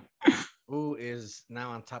 Who is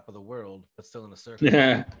now on top of the world, but still in a circle?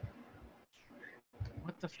 Yeah.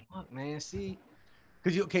 What the fuck, man? See,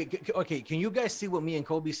 cause you okay? Can you guys see what me and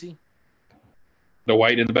Kobe see? The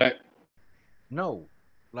white in the back. No,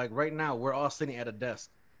 like right now we're all sitting at a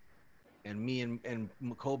desk, and me and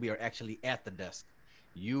Kobe are actually at the desk.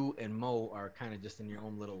 You and Mo are kind of just in your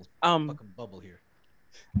own little fucking bubble here.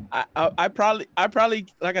 I probably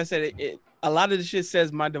like I said, a lot of the shit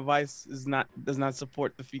says my device does not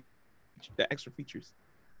support the extra features.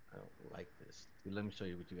 I don't like this. Let me show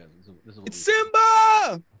you what you guys. This is what it's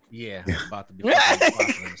Simba. Yeah, I'm about to be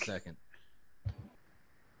fucking in a second.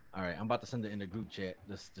 All right, I'm about to send it in the group chat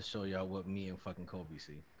just to show y'all what me and fucking Kobe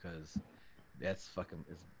see, because that's fucking.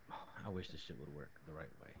 I wish this shit would work the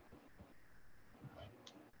right way.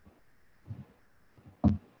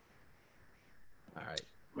 All right,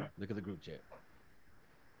 look at the group chat.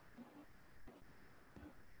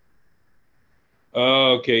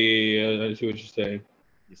 Oh, okay, yeah. I see what you're saying.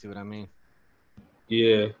 You see what I mean?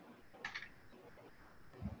 Yeah.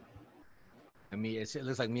 I mean, it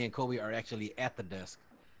looks like me and Kobe are actually at the desk,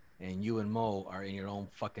 and you and Mo are in your own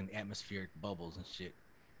fucking atmospheric bubbles and shit.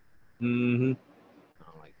 Mm-hmm. I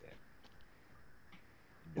don't like that.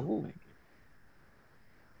 Don't like it.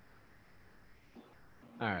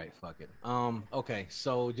 All right, fuck it. Okay,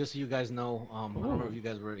 so just so you guys know, I don't know if you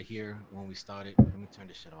guys were here when we started. Let me turn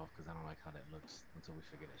this shit off because I don't like how that looks until we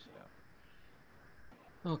figure that shit out.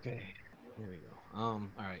 Okay, here we go. All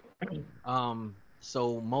right.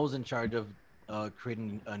 So Mo's in charge of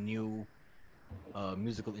creating a new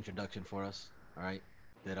musical introduction for us. All right,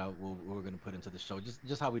 that we're gonna put into the show,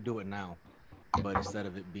 just how we do it now, but instead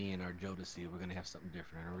of it being our Jodeci, we're gonna have something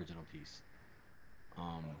different, an original piece.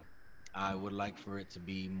 I would like for it to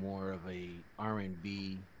be more of a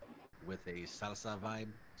R&B with a salsa vibe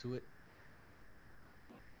to it.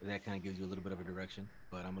 That kind of gives you a little bit of a direction,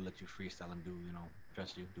 but I'm gonna let you freestyle and do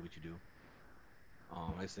what you do.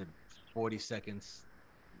 I said 40 seconds,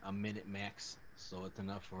 a minute max, so it's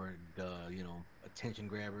enough for the attention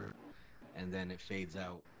grabber, and then it fades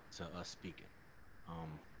out to us speaking.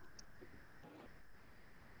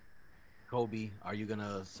 Kobe, are you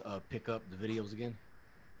gonna pick up the videos again?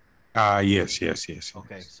 Yes.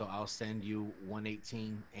 Okay, so I'll send you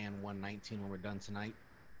 118 and 119 when we're done tonight.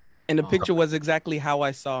 And the picture was exactly how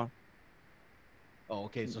I saw. Oh,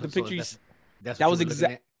 okay. So the so picture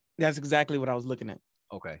that's exactly what I was looking at.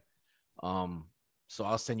 Okay. So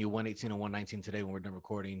I'll send you 118 and 119 today when we're done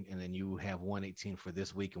recording, and then you have 118 for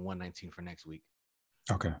this week and 119 for next week.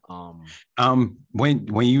 Okay.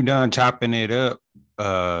 When you done chopping it up,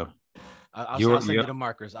 I'll send you the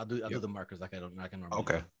markers. I'll do the markers like I can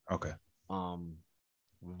normally. Okay.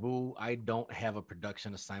 Vu, I don't have a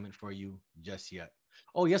production assignment for you just yet.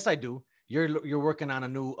 Oh, yes, I do. You're working on a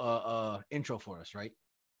new intro for us, right?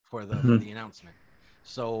 For the announcement.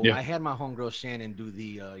 So I had my homegirl Shannon do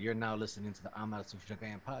the you're now listening to the I'm Not a Super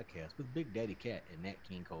Fan podcast with Big Daddy Cat and Nat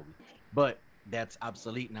King Kobe. But that's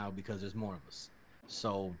obsolete now because there's more of us.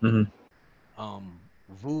 So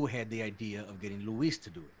Vu had the idea of getting Luis to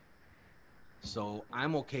do it. So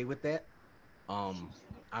I'm okay with that.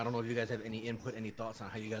 I don't know if you guys have any input, any thoughts on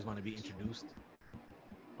how you guys want to be introduced.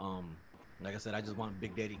 Like I said, I just want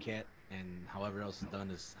Big Daddy Cat, and however else is done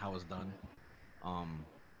is how it's done.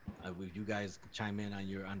 If you guys chime in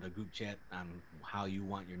on the group chat on how you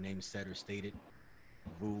want your name said or stated,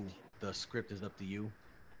 Vu, the script is up to you.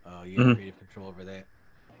 You have creative control over that,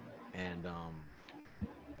 and I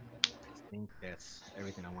think that's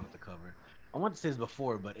everything I wanted to cover. I wanted to say this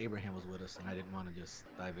before, but Abraham was with us, and I didn't want to just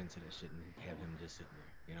dive into that shit and have him just sitting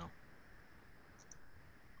there,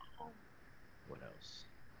 What else?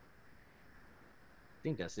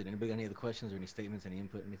 think that's it. Anybody got any other questions or any statements, any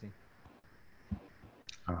input, anything?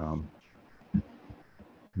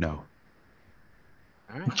 No.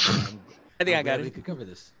 All right. I think I got We it. could cover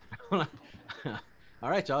this. All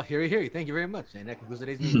right, y'all. Hear you. Thank you very much. And that concludes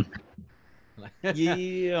today's meeting.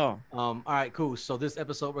 Yeah. All right, cool. So this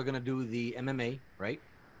episode we're gonna do the MMA, right?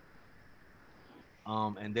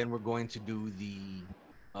 And then we're going to do the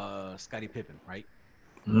Scottie Pippen, right?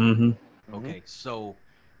 Mm-hmm. Okay, so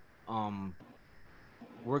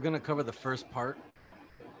we're gonna cover the first part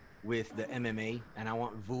with the MMA, and I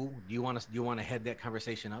want Vu. Do you want to head that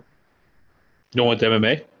conversation up? You don't want the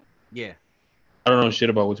MMA? Yeah. I don't know shit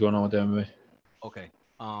about what's going on with the MMA. Okay.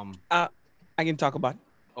 I can talk about it.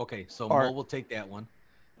 Okay, so Or- Mo will take that one.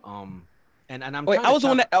 And I'm. Wait, trying I to was the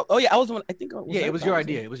one chop- that. Oh yeah, I was the one. I think. Yeah, it was your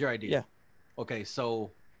idea. It was your idea. Yeah. Okay,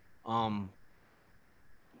 so, I'll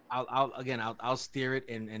steer it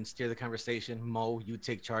and steer the conversation. Mo, you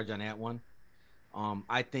take charge on that one.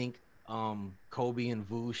 I think Kobe and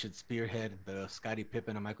Vu should spearhead the Scottie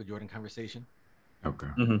Pippen and Michael Jordan conversation. Okay.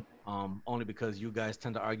 Only because you guys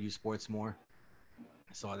tend to argue sports more,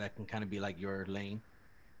 so that can kind of be like your lane.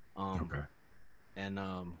 Okay. And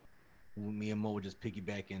me and Mo will just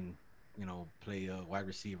piggyback and play wide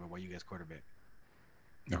receiver while you guys quarterback.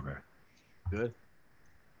 Okay. Good.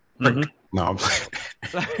 No.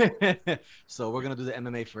 So we're gonna do the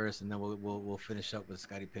MMA first, and then we'll finish up with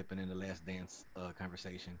Scottie Pippen in the Last Dance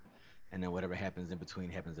conversation, and then whatever happens in between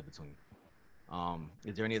happens in between.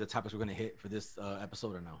 Is there any other topics we're gonna hit for this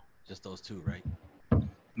episode or no? Just those two, right?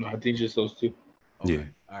 No, I think just those two. Okay. Yeah.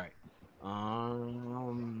 All right.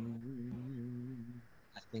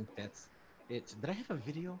 I think that's it. Did I have a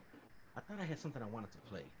video? I thought I had something I wanted to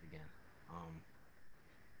play again.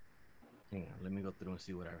 Hang on, let me go through and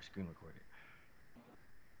see what our screen recorded.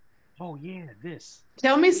 Oh yeah, this.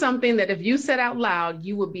 Tell me something that if you said out loud,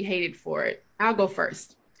 you would be hated for it. I'll go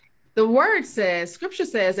first. The word says, scripture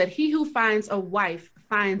says that he who finds a wife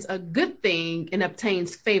finds a good thing and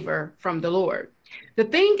obtains favor from the Lord. The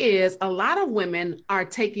thing is, a lot of women are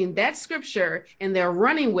taking that scripture and they're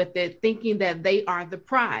running with it, thinking that they are the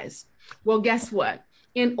prize. Well, guess what?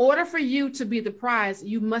 In order for you to be the prize,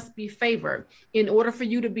 you must be favored. In order for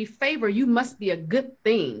you to be favored, you must be a good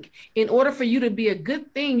thing. In order for you to be a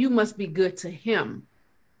good thing, you must be good to him.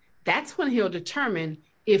 That's when he'll determine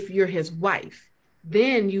if you're his wife.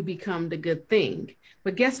 Then you become the good thing.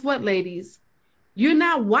 But guess what, ladies? You're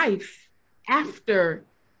not wife after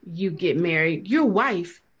you get married. You're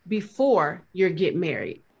wife before you get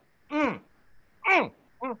married. Amen.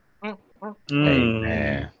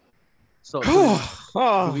 So, do we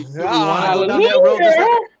want to go down that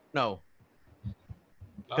road? No.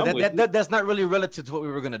 'Cause that's not really relative to what we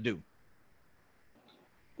were gonna do.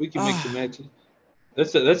 We can mix and match it.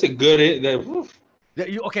 That's a good.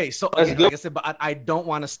 Okay, so That's again, like I said, but I don't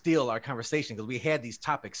want to steal our conversation because we had these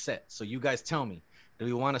topics set. So you guys tell me, do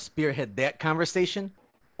we want to spearhead that conversation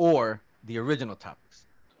or the original topics?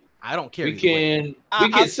 I don't care. We can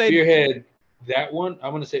spearhead that one.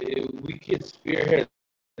 I'm gonna say we can spearhead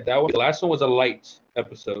that one. The last one was a light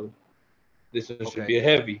episode. This one should be a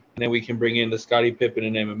heavy, and then we can bring in the Scottie Pippen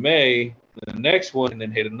and MMA. The next one, and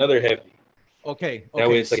then hit another heavy. Okay. That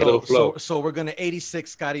way it's like a little flow. So we're gonna 86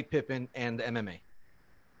 Scottie Pippen and the MMA.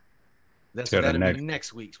 Till the That'll next- be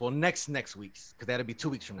next week's. Well, next week's, because that'll be 2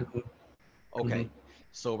 weeks from now. Okay.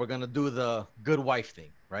 So we're gonna do the good wife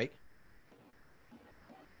thing, right?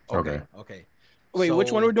 Okay. Okay. Wait,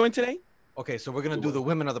 which one So- we're doing today? Okay, so we're gonna do the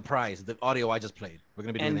women of the prize, the audio I just played. We're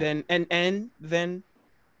gonna be doing And that. then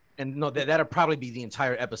And no, that'll probably be the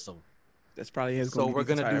entire episode. that's probably his. So we're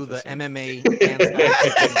gonna do the MMA.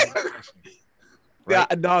 Yeah,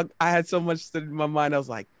 dog. I had so much in my mind. I was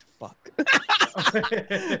like, "Fuck."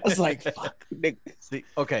 I was like, "Fuck." See,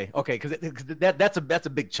 okay, because that's a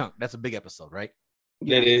big chunk. That's a big episode, right?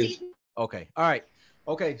 That is. Okay. All right.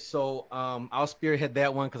 Okay. So I'll spearhead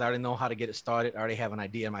that one because I already know how to get it started. I already have an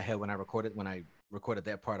idea in my head when I recorded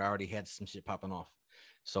that part. I already had some shit popping off.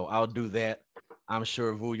 So I'll do that. I'm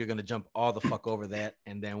sure, Vu, you're gonna jump all the fuck over that,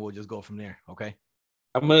 and then we'll just go from there. Okay.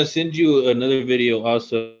 I'm gonna send you another video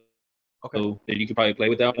also. Okay. That you could probably play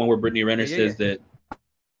with that one where Brittany Renner says that.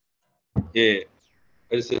 Yeah.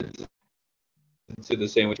 I just said the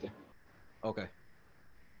same way. Okay.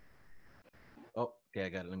 Oh, okay, I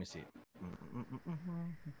got it. Let me see it.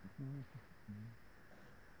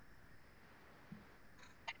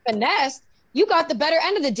 Finesse, you got the better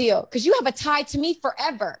end of the deal because you have a tie to me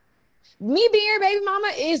forever. Me being your baby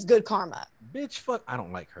mama is good karma. Bitch, fuck. I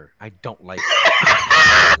don't like her. I don't like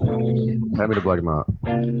Tell me to block him out.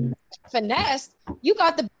 Finesse, you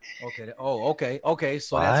got the. Okay. Oh, okay.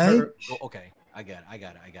 So that's her. Oh, okay. I got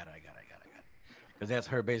it. Because that's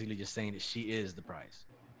her basically just saying that she is the prize.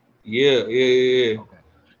 Yeah.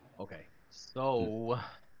 Okay. So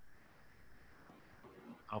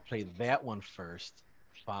I'll play that one first,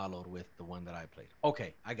 followed with the one that I played.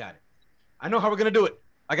 Okay, I got it. I know how we're gonna do it.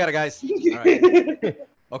 I got it, guys. All right.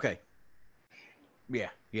 Okay. Yeah.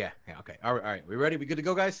 Okay. All right. We ready? We good to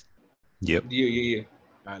go, guys? Yep. Yeah.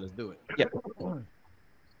 All right, let's do it. Yep.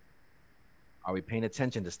 Are we paying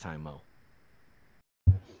attention this time, Mo?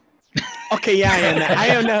 Okay, yeah, I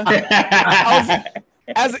am now.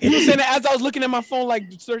 As he was saying that, as I was looking at my phone, like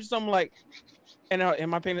searching something, like, and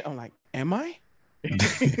am I paying? I'm like, am I?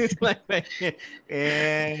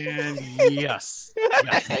 And yes. All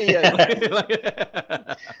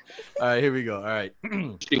right, here we go. All right.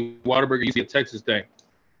 Whataburger used to be a Texas thing.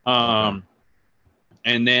 And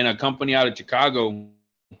then a company out of Chicago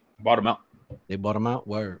bought them out. They bought them out?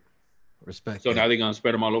 Word. Respect. So now they're going to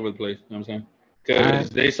spread them all over the place. You know what I'm saying? Because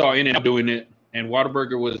they saw In-N-Out doing it, and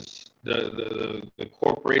Whataburger was the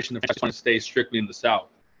corporation that wanted to stay strictly in the South.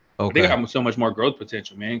 Okay. They got so much more growth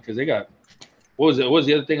potential, man, because they got, what was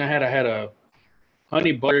the other thing I had? I had a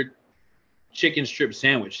honey buttered chicken strip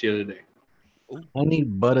sandwich the other day. Honey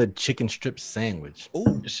buttered chicken strip sandwich.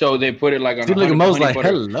 So they put it like on See, look at Mo's like,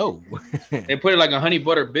 hello. They put it like a honey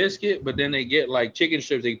butter biscuit, but then they get like chicken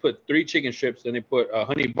strips. They put 3 chicken strips, then they put a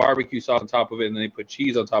honey barbecue sauce on top of it, and then they put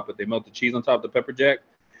cheese on top of it. They melt the cheese on top of the pepper jack,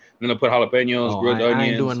 and then they put jalapenos, grilled onions. I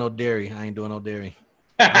ain't doing no dairy.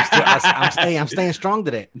 I'm staying strong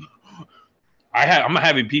to that. I'm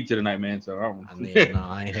having pizza tonight, man. So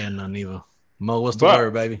I ain't had none either. Mo, what's the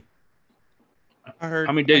word, baby? I heard.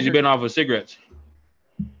 How many days you been off of cigarettes?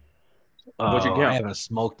 What's your count? I haven't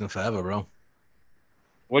smoked in forever, bro.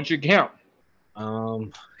 What's your count?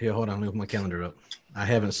 Here, hold on. Let me put my calendar up. I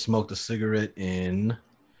haven't smoked a cigarette in.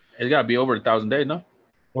 It's got to be over 1,000 days, no?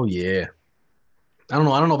 Oh yeah. I don't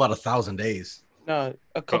know about 1,000 days. No,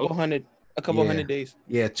 a couple hundred days.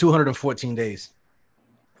 Yeah, 214 days.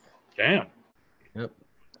 Damn. Yep,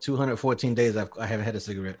 214 days. I haven't had a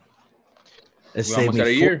cigarette. It We're saved almost at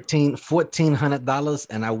a me year. $1,400,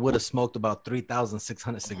 and I would have smoked about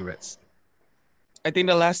 3,600 cigarettes. I think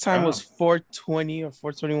the last time was 420 or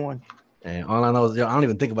 421. And all I know is, I don't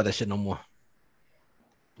even think about that shit no more.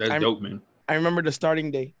 That's dope, man. I remember the starting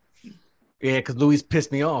day. Yeah, because Luis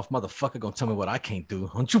pissed me off. Motherfucker gonna tell me what I can't do.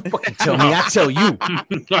 Don't you fucking tell me. I tell you.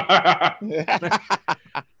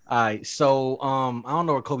 All right, so I don't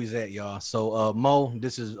know where Kobe's at, y'all. So Mo,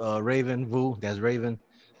 this is Raven. Vu, that's Raven.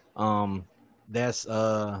 That's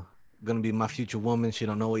gonna be my future woman. She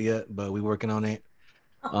don't know it yet, but we working on it.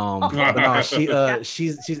 But no,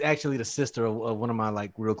 she's actually the sister of one of my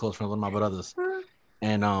like real close friends, one of my brothers.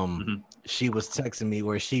 And she was texting me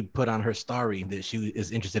where she put on her story that she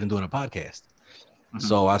is interested in doing a podcast.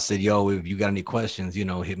 So I said, yo, if you got any questions,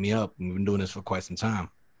 hit me up. We've been doing this for quite some time.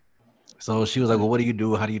 So she was like, well, what do you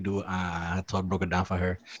do? How do you do it? I broke it down for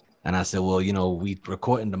her. And I said, well, we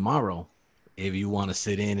recording tomorrow. If you want to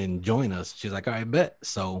sit in and join us. She's like, all right, bet.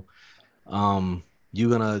 So you're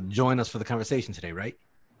going to join us for the conversation today, right?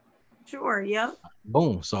 Sure, yep.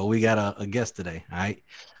 Boom. So we got a guest today, all right?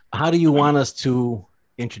 How do you want us to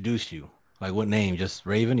introduce you? Like what name? Just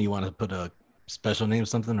Raven? You want to put a special name,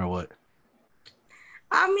 something, or what?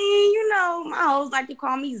 I mean, my hoes like to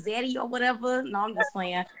call me Zeddy or whatever. No, I'm just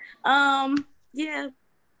playing. Yeah,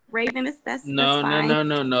 Raven. That's No.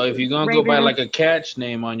 If you're gonna Raven. go by like a catch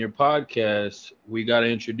name on your podcast, we gotta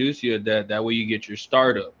introduce you at that way you get your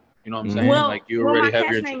startup. You know what I'm saying? Well, like you already my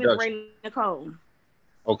have your catch name is introduction. Ray Nicole.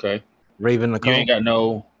 Okay. Raven Nicole. You ain't got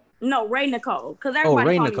no. No, Ray Nicole. Because everybody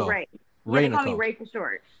Ray call Nicole. me Ray. Ray They call me Nicole. Ray for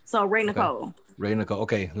short. So Ray Nicole. Ray Nicole.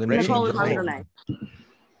 Okay, let me Nicole change is my it. middle name.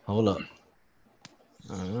 Hold up.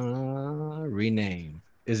 Rename.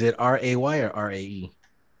 Is it R-A-Y or R-A-E?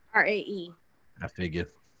 RAE. I figured.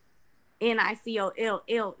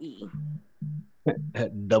 NICOLLE.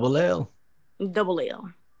 Double L. Double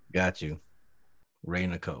L. Got you. Ray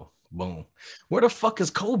Nicole. Boom. Where the fuck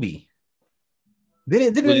is Kobe?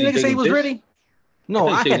 Didn't the Was he nigga say he taking was piss? ready? No,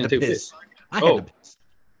 I thought I he was had to taking piss. piss. I had to piss.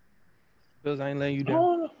 Bills, I ain't letting you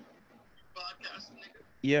down.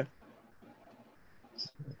 Yeah.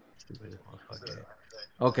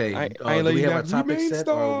 Okay. I Do ain't let we you have our down. topic Remain set,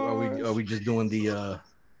 or stars. are we just doing the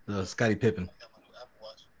Scottie Pippen?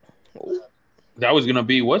 That was gonna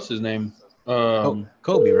be what's his name?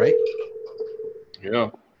 Kobe, right? Yeah.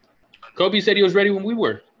 Kobe said he was ready when we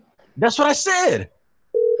were. That's what I said.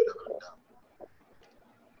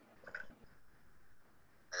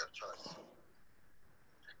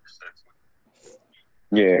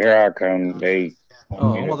 Yeah, here I come. They.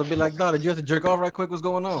 Oh, I'm about to be like, did you have to jerk off right quick? What's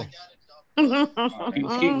going on?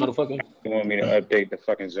 motherfucker. You want me to update the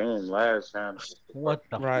fucking Zoom last time? What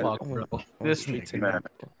the fuck, bro? This nigga. Man.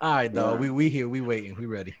 All right, dog. We here. We waiting. We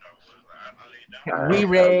ready. We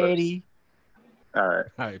ready. All right.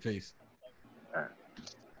 All right. Peace.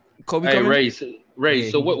 Kobe, Hey, coming?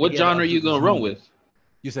 Ray. So what genre are you gonna run with?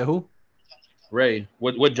 You said who? Ray.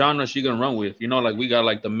 What genre is she gonna run with? You know, like we got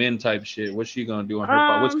like the men type shit. What's she gonna do on her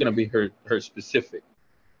part? What's gonna be her specific?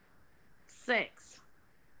 Sex.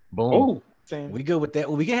 Boom. Oh, we good with that.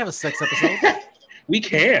 Well, we can have a sex episode. We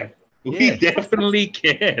can. We definitely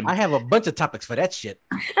can. I have a bunch of topics for that shit.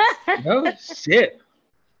 No shit.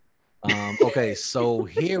 Okay, so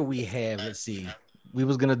here we have. Let's see. We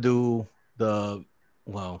was gonna do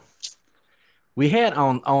we had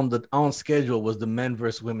on schedule was the men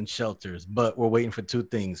versus women shelters, but we're waiting for two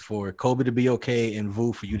things: for Kobe to be okay and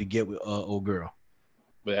Vu for you to get with old girl.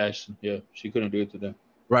 But Ashton, yeah, she couldn't do it today.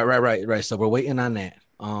 Right. So we're waiting on that.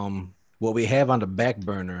 What we have on the back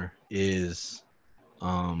burner is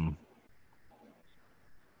no,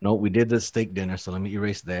 we did the steak dinner, so let me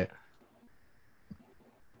erase that.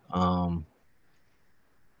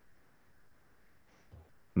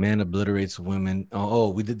 Man obliterates women.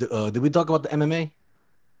 We did did we talk about the MMA?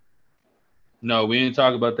 No, we didn't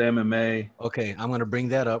talk about the MMA. Okay, I'm gonna bring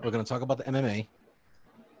that up. We're gonna talk about the MMA.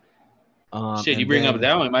 Shit, you bring up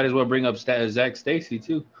that one, might as well bring up Zach Stacy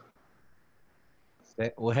too.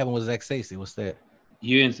 What happened with Zach Stacy? What's that?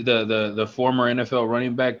 You into the former NFL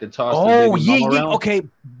running back that tossed Oh the yeah. around? Okay,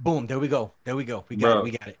 boom. There we go. We got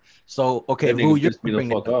it. So okay, That nigga Vu, you pissed me the bring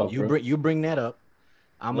fuck that up. off, bro. You bring that up.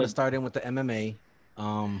 I'm gonna start in with the MMA.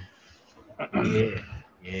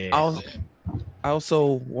 Yeah. I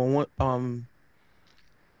also want we're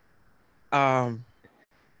gonna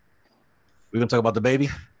talk about the baby.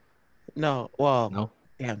 No.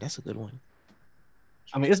 Damn, that's a good one.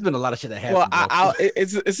 I mean, it's been a lot of shit that happened. Well,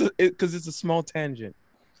 it's because it's a small tangent.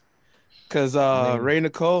 Because Ray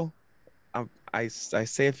Nicole, I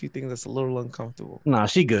say a few things that's a little uncomfortable. Nah,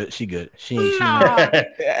 she good. She ain't soft.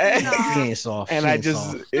 And She I ain't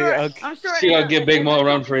just, soft. I'm sure She gonna get Big Mo a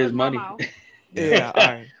run for his money. Yeah, all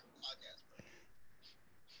right.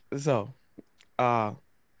 So,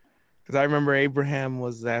 because I remember Abraham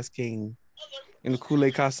was asking in the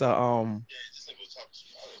Kool-Aid Casa,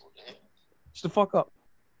 shut the fuck up.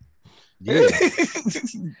 Yeah.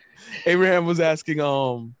 Abraham was asking,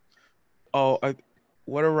 what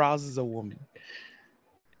arouses a woman?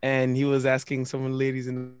 And he was asking some of the ladies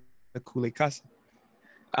in the Kool-Aid Casa.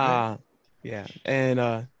 Yeah,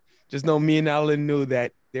 and just know me and Alan knew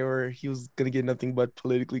that he was gonna get nothing but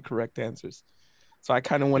politically correct answers. So I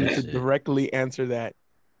kind of wanted to directly answer that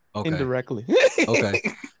indirectly. Okay.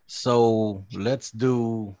 So let's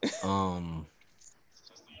do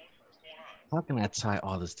how can I tie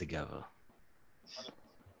all this together?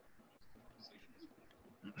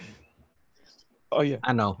 Oh yeah.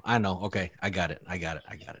 I know. Okay. I got it.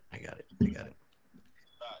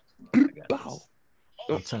 Wow.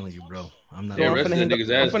 I'm telling you, bro. I'm not. I'm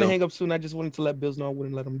gonna hang up soon. I just wanted to let Bills know I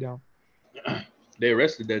wouldn't let him down. They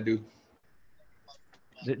arrested that dude.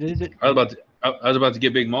 I was about to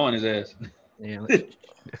get Big Mo on his ass. Yeah.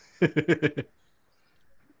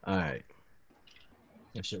 All right.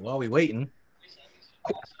 And shit, while we waiting.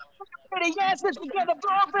 Can I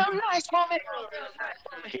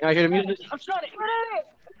hear the music?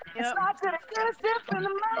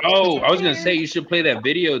 Oh, I was gonna say you should play that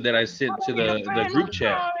video that I sent to the group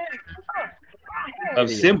chat of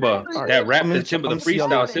Simba, that rap that Simba, the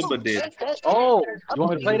freestyle Simba did. Oh, you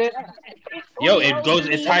want me to play that? Yo,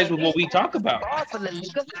 it ties with what we talk about.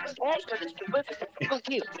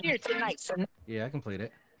 Yeah, I can play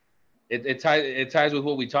that. It ties with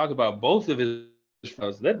what we talk about. Both of his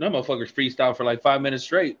that motherfuckers freestyle for like 5 minutes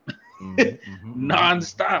straight,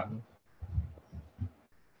 non-stop.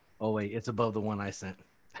 Oh wait, it's above the one I sent.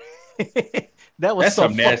 That's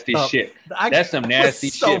some nasty shit. That's some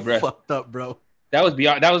nasty shit, bro. Fucked up, bro. That was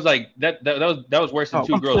beyond. That was like that was worse than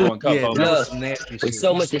Two Girls One Cup. Yeah, that was nasty shit. With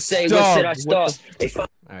so much to say, what should I start? All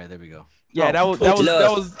right, there we go. Yeah, that was,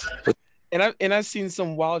 and I've seen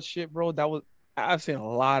some wild shit, bro. I've seen a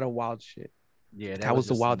lot of wild shit. Yeah, that was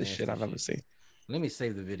the just wildest nasty shit I've ever seen. Let me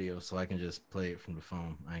save the video so I can just play it from the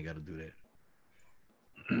phone. I ain't got to do that.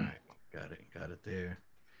 All right, got it there.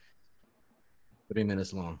 3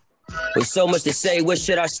 minutes long. With so much to say, where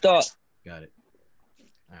should I start? Got it.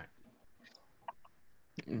 All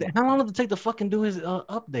right. How long did it take to fucking do his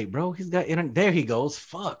update, bro? He's got internet. There he goes.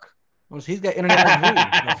 Fuck. He's got internet on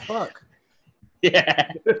the fuck.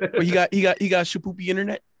 Yeah. Well, he got shapoopy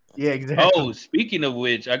internet. Yeah, exactly. Oh, speaking of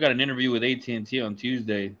which, I got an interview with AT&T on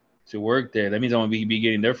Tuesday to work there. That means I'm gonna be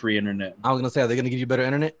getting their free internet. I was gonna say, are they gonna give you better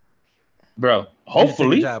internet? bro. You should take the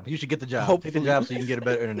Hopefully, job. You should get the job. Take the job so you can get a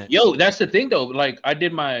better internet. yo, that's the thing though. Like I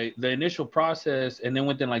did the initial process, and then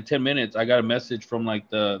within like 10 minutes, I got a message from like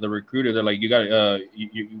the recruiter. They're like, "You got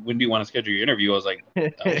when do you want to schedule your interview?" I was like,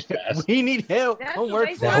 "That was fast." We need help. That's Don't what work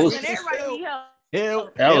they for said, us. and everybody need help.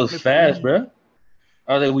 Help. That was Help. fast, bro.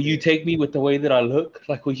 I was like, "Will you take me with the way that I look?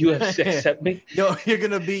 Like, will you accept me?" Yo, you're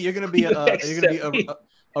gonna be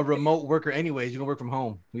a remote worker anyways. You're gonna work from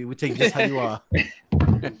home. We take just how you are.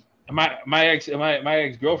 My ex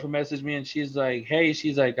girlfriend messaged me and she's like, "Hey,"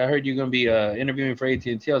 she's like, "I heard you're gonna be interviewing for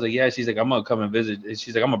AT&T." I was like, "Yeah." She's like, "I'm gonna come and visit." And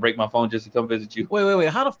she's like, "I'm gonna break my phone just to come visit you." Wait.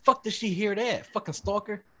 How the fuck did she hear that? Fucking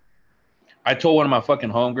stalker. I told one of my fucking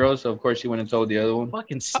homegirls, so of course she went and told the other one.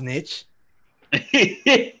 Fucking snitch.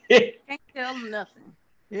 Can't tell them nothing.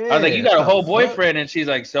 Yeah. I was like, "You got a whole fuck? boyfriend?" And she's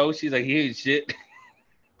like, "So?" She's like, "He ain't shit."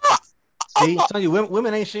 See, tell you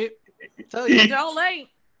women ain't shit. Tell you. Don't late.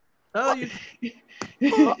 Tell you.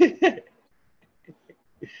 I'm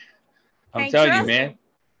Can't telling you, trust man.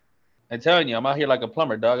 I'm telling you, I'm out here like a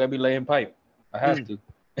plumber, dog. I be laying pipe. I have to.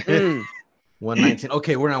 119.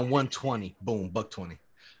 Okay, we're on 120. Boom, $1.20.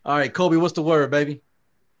 All right, Kobe, what's the word, baby?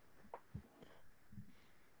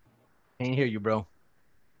 Can't hear you, bro.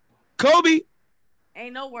 Kobe.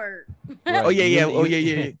 Ain't no word. Right. Oh yeah. You-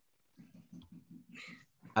 Yeah.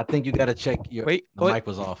 I think you gotta check your. Wait, the what? mic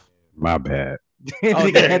was off. My bad.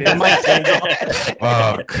 Nigga there had it the is. mic turned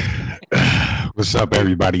off. Fuck. What's up,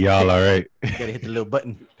 everybody? Y'all all right? You gotta hit the little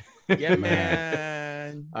button. Yeah,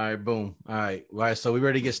 man. All right, boom. All right. So we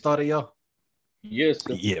ready to get started, y'all? Yes.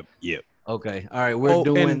 Sir. Yep. Okay. All right. We're Oh,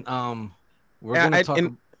 doing. and- We're gonna talk.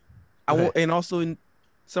 I Okay. will, and also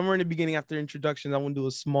somewhere in the beginning after introductions, I want to do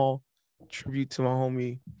a small tribute to my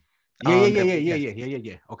homie.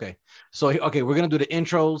 Yeah. Okay. So we're gonna do the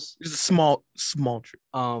intros. Just a small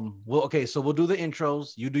tribute. So we'll do the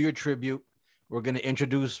intros. You do your tribute. We're gonna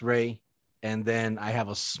introduce Ray, and then I have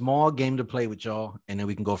a small game to play with y'all, and then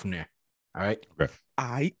we can go from there. All right. Okay. All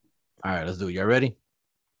right. All right. Let's do it. Y'all ready?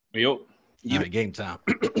 Yo. All right, game time.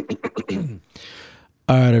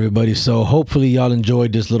 All right, everybody. So hopefully y'all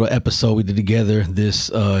enjoyed this little episode we did together, this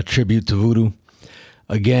tribute to Voodoo.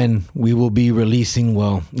 Again, we will be releasing,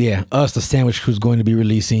 the Sandwich Crew is going to be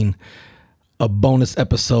releasing a bonus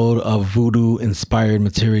episode of Voodoo-inspired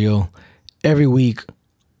material every week,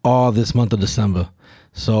 all this month of December.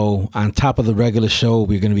 So on top of the regular show,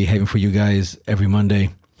 we're going to be having for you guys every Monday.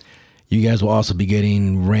 You guys will also be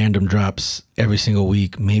getting random drops every single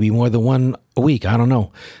week, maybe more than one a week. I don't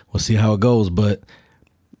know. We'll see how it goes, but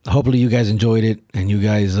hopefully you guys enjoyed it and you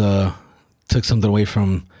guys took something away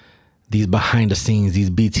from these behind the scenes, these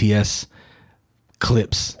BTS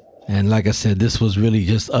clips. And like I said, this was really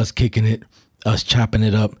just us kicking it, us chopping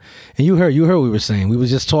it up. And you heard what we were saying. We was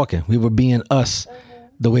just talking. We were being us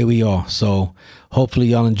the way we are. So hopefully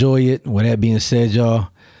y'all enjoy it. With that being said, y'all,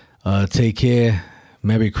 take care.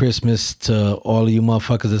 Merry Christmas to all of you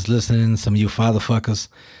motherfuckers that's listening, some of you fatherfuckers.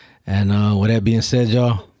 And with that being said,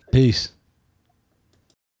 y'all, peace.